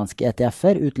fra utenlandske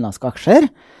ETF-er, utenlandske aksjer,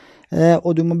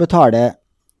 og du må betale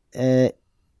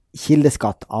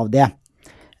kildeskatt av det.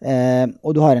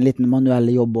 Og du har en liten manuell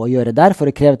jobb å gjøre der for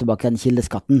å kreve tilbake den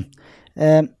kildeskatten.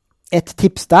 Et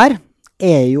tips der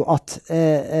jo at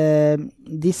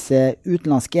disse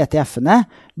utenlandske ETF-ene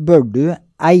bør du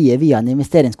eie via en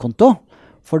investeringskonto,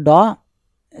 for da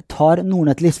tar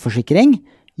Nordnet Livsforsikring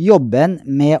jobben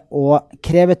med å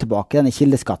kreve tilbake denne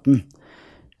kildeskatten.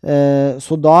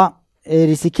 Så da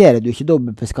risikerer du ikke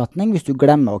dobbeltbeskatning hvis du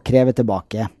glemmer å kreve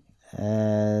tilbake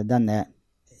denne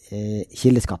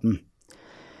kildeskatten.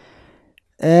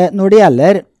 Når det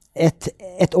gjelder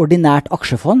et ordinært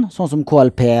aksjefond, sånn som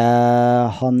KLP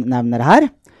han nevner her,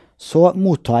 så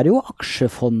mottar jo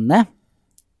aksjefondet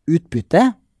utbytte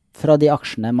fra de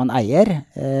aksjene man eier,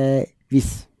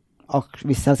 hvis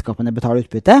selskapene betaler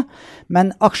utbytte.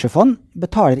 Men aksjefond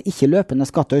betaler ikke løpende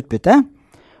skatt og utbytte,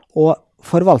 og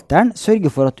forvalteren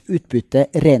sørger for at utbytte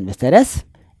reinvesteres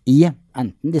i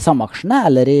enten de samme aksjene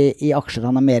eller i aksjer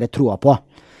han har mer troa på.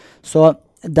 Så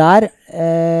der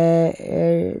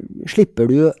slipper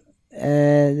du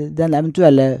den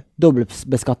eventuelle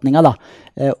dobbeltbeskatningen da.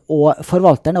 Og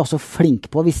forvalteren også flink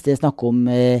på, hvis det er snakk om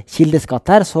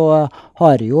kildeskatt her, så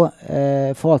har jo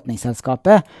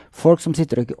forvaltningsselskapet folk som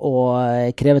sitter og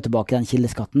krever tilbake den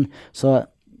kildeskatten. Så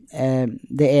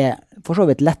det for så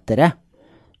vidt lettere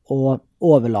å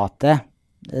overlate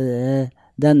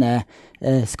denne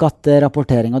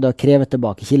skatterapporteringen og da kreve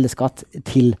tilbake kildeskatt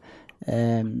til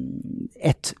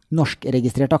et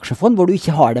norsk-registrert aksjefond, hvor du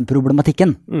ikke har den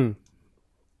problematikken.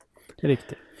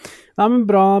 Riktig. Nei, men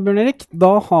bra, Bjørn Erik.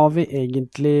 Da har vi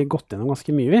egentlig gått gjennom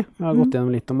ganske mye, vi. Vi har gått gjennom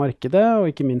litt om markedet,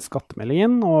 og ikke minst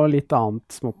skattemeldingen, og litt annet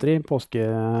småtteri,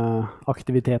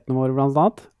 påskeaktivitetene våre blant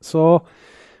annet. Så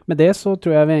med det så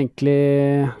tror jeg vi egentlig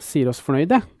sier oss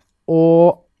fornøyde.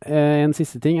 Og en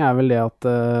siste ting vel det at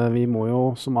vi må jo,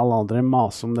 som alle andre,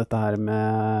 mase om dette her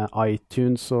med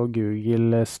iTunes og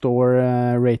Google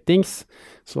Store ratings.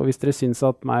 Så hvis dere synes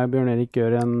at meg og Bjørn Erik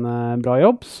gjør en bra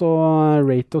jobb, så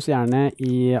rate oss gjerne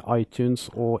i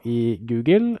iTunes og i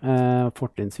Google,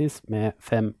 fortrinnsvis med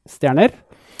 5 stjerner.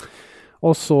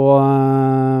 Og så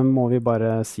må vi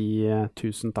bare si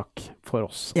tusen takk for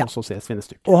oss, og så ses vi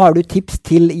neste uke. Og har du tips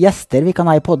til gjester vi kan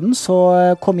ha i podden,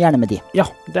 så kom gjerne med de. Ja,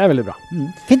 det veldig bra.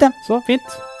 Fint det. Så fint.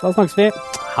 Da snakkes vi.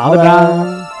 Ha det bra.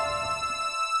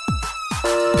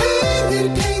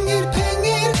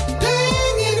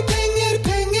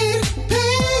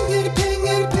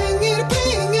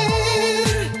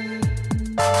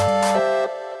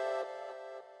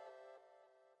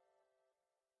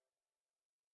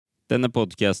 Denne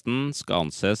podcasten skal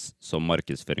anses som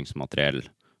markedsføringsmateriell,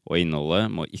 og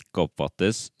innholdet må ikke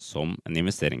oppfattes som en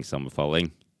investeringsanbefaling.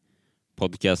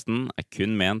 Podcasten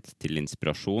kun ment til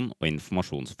inspirasjon og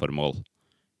informasjonsformål.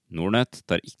 Nordnet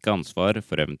tar ikke ansvar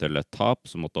for eventuelle tap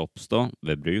som måtte oppstå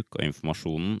ved bruk av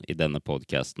informasjonen i denne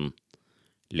podcasten.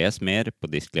 Les mer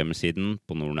på disclaimer-siden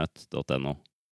på nordnet.no.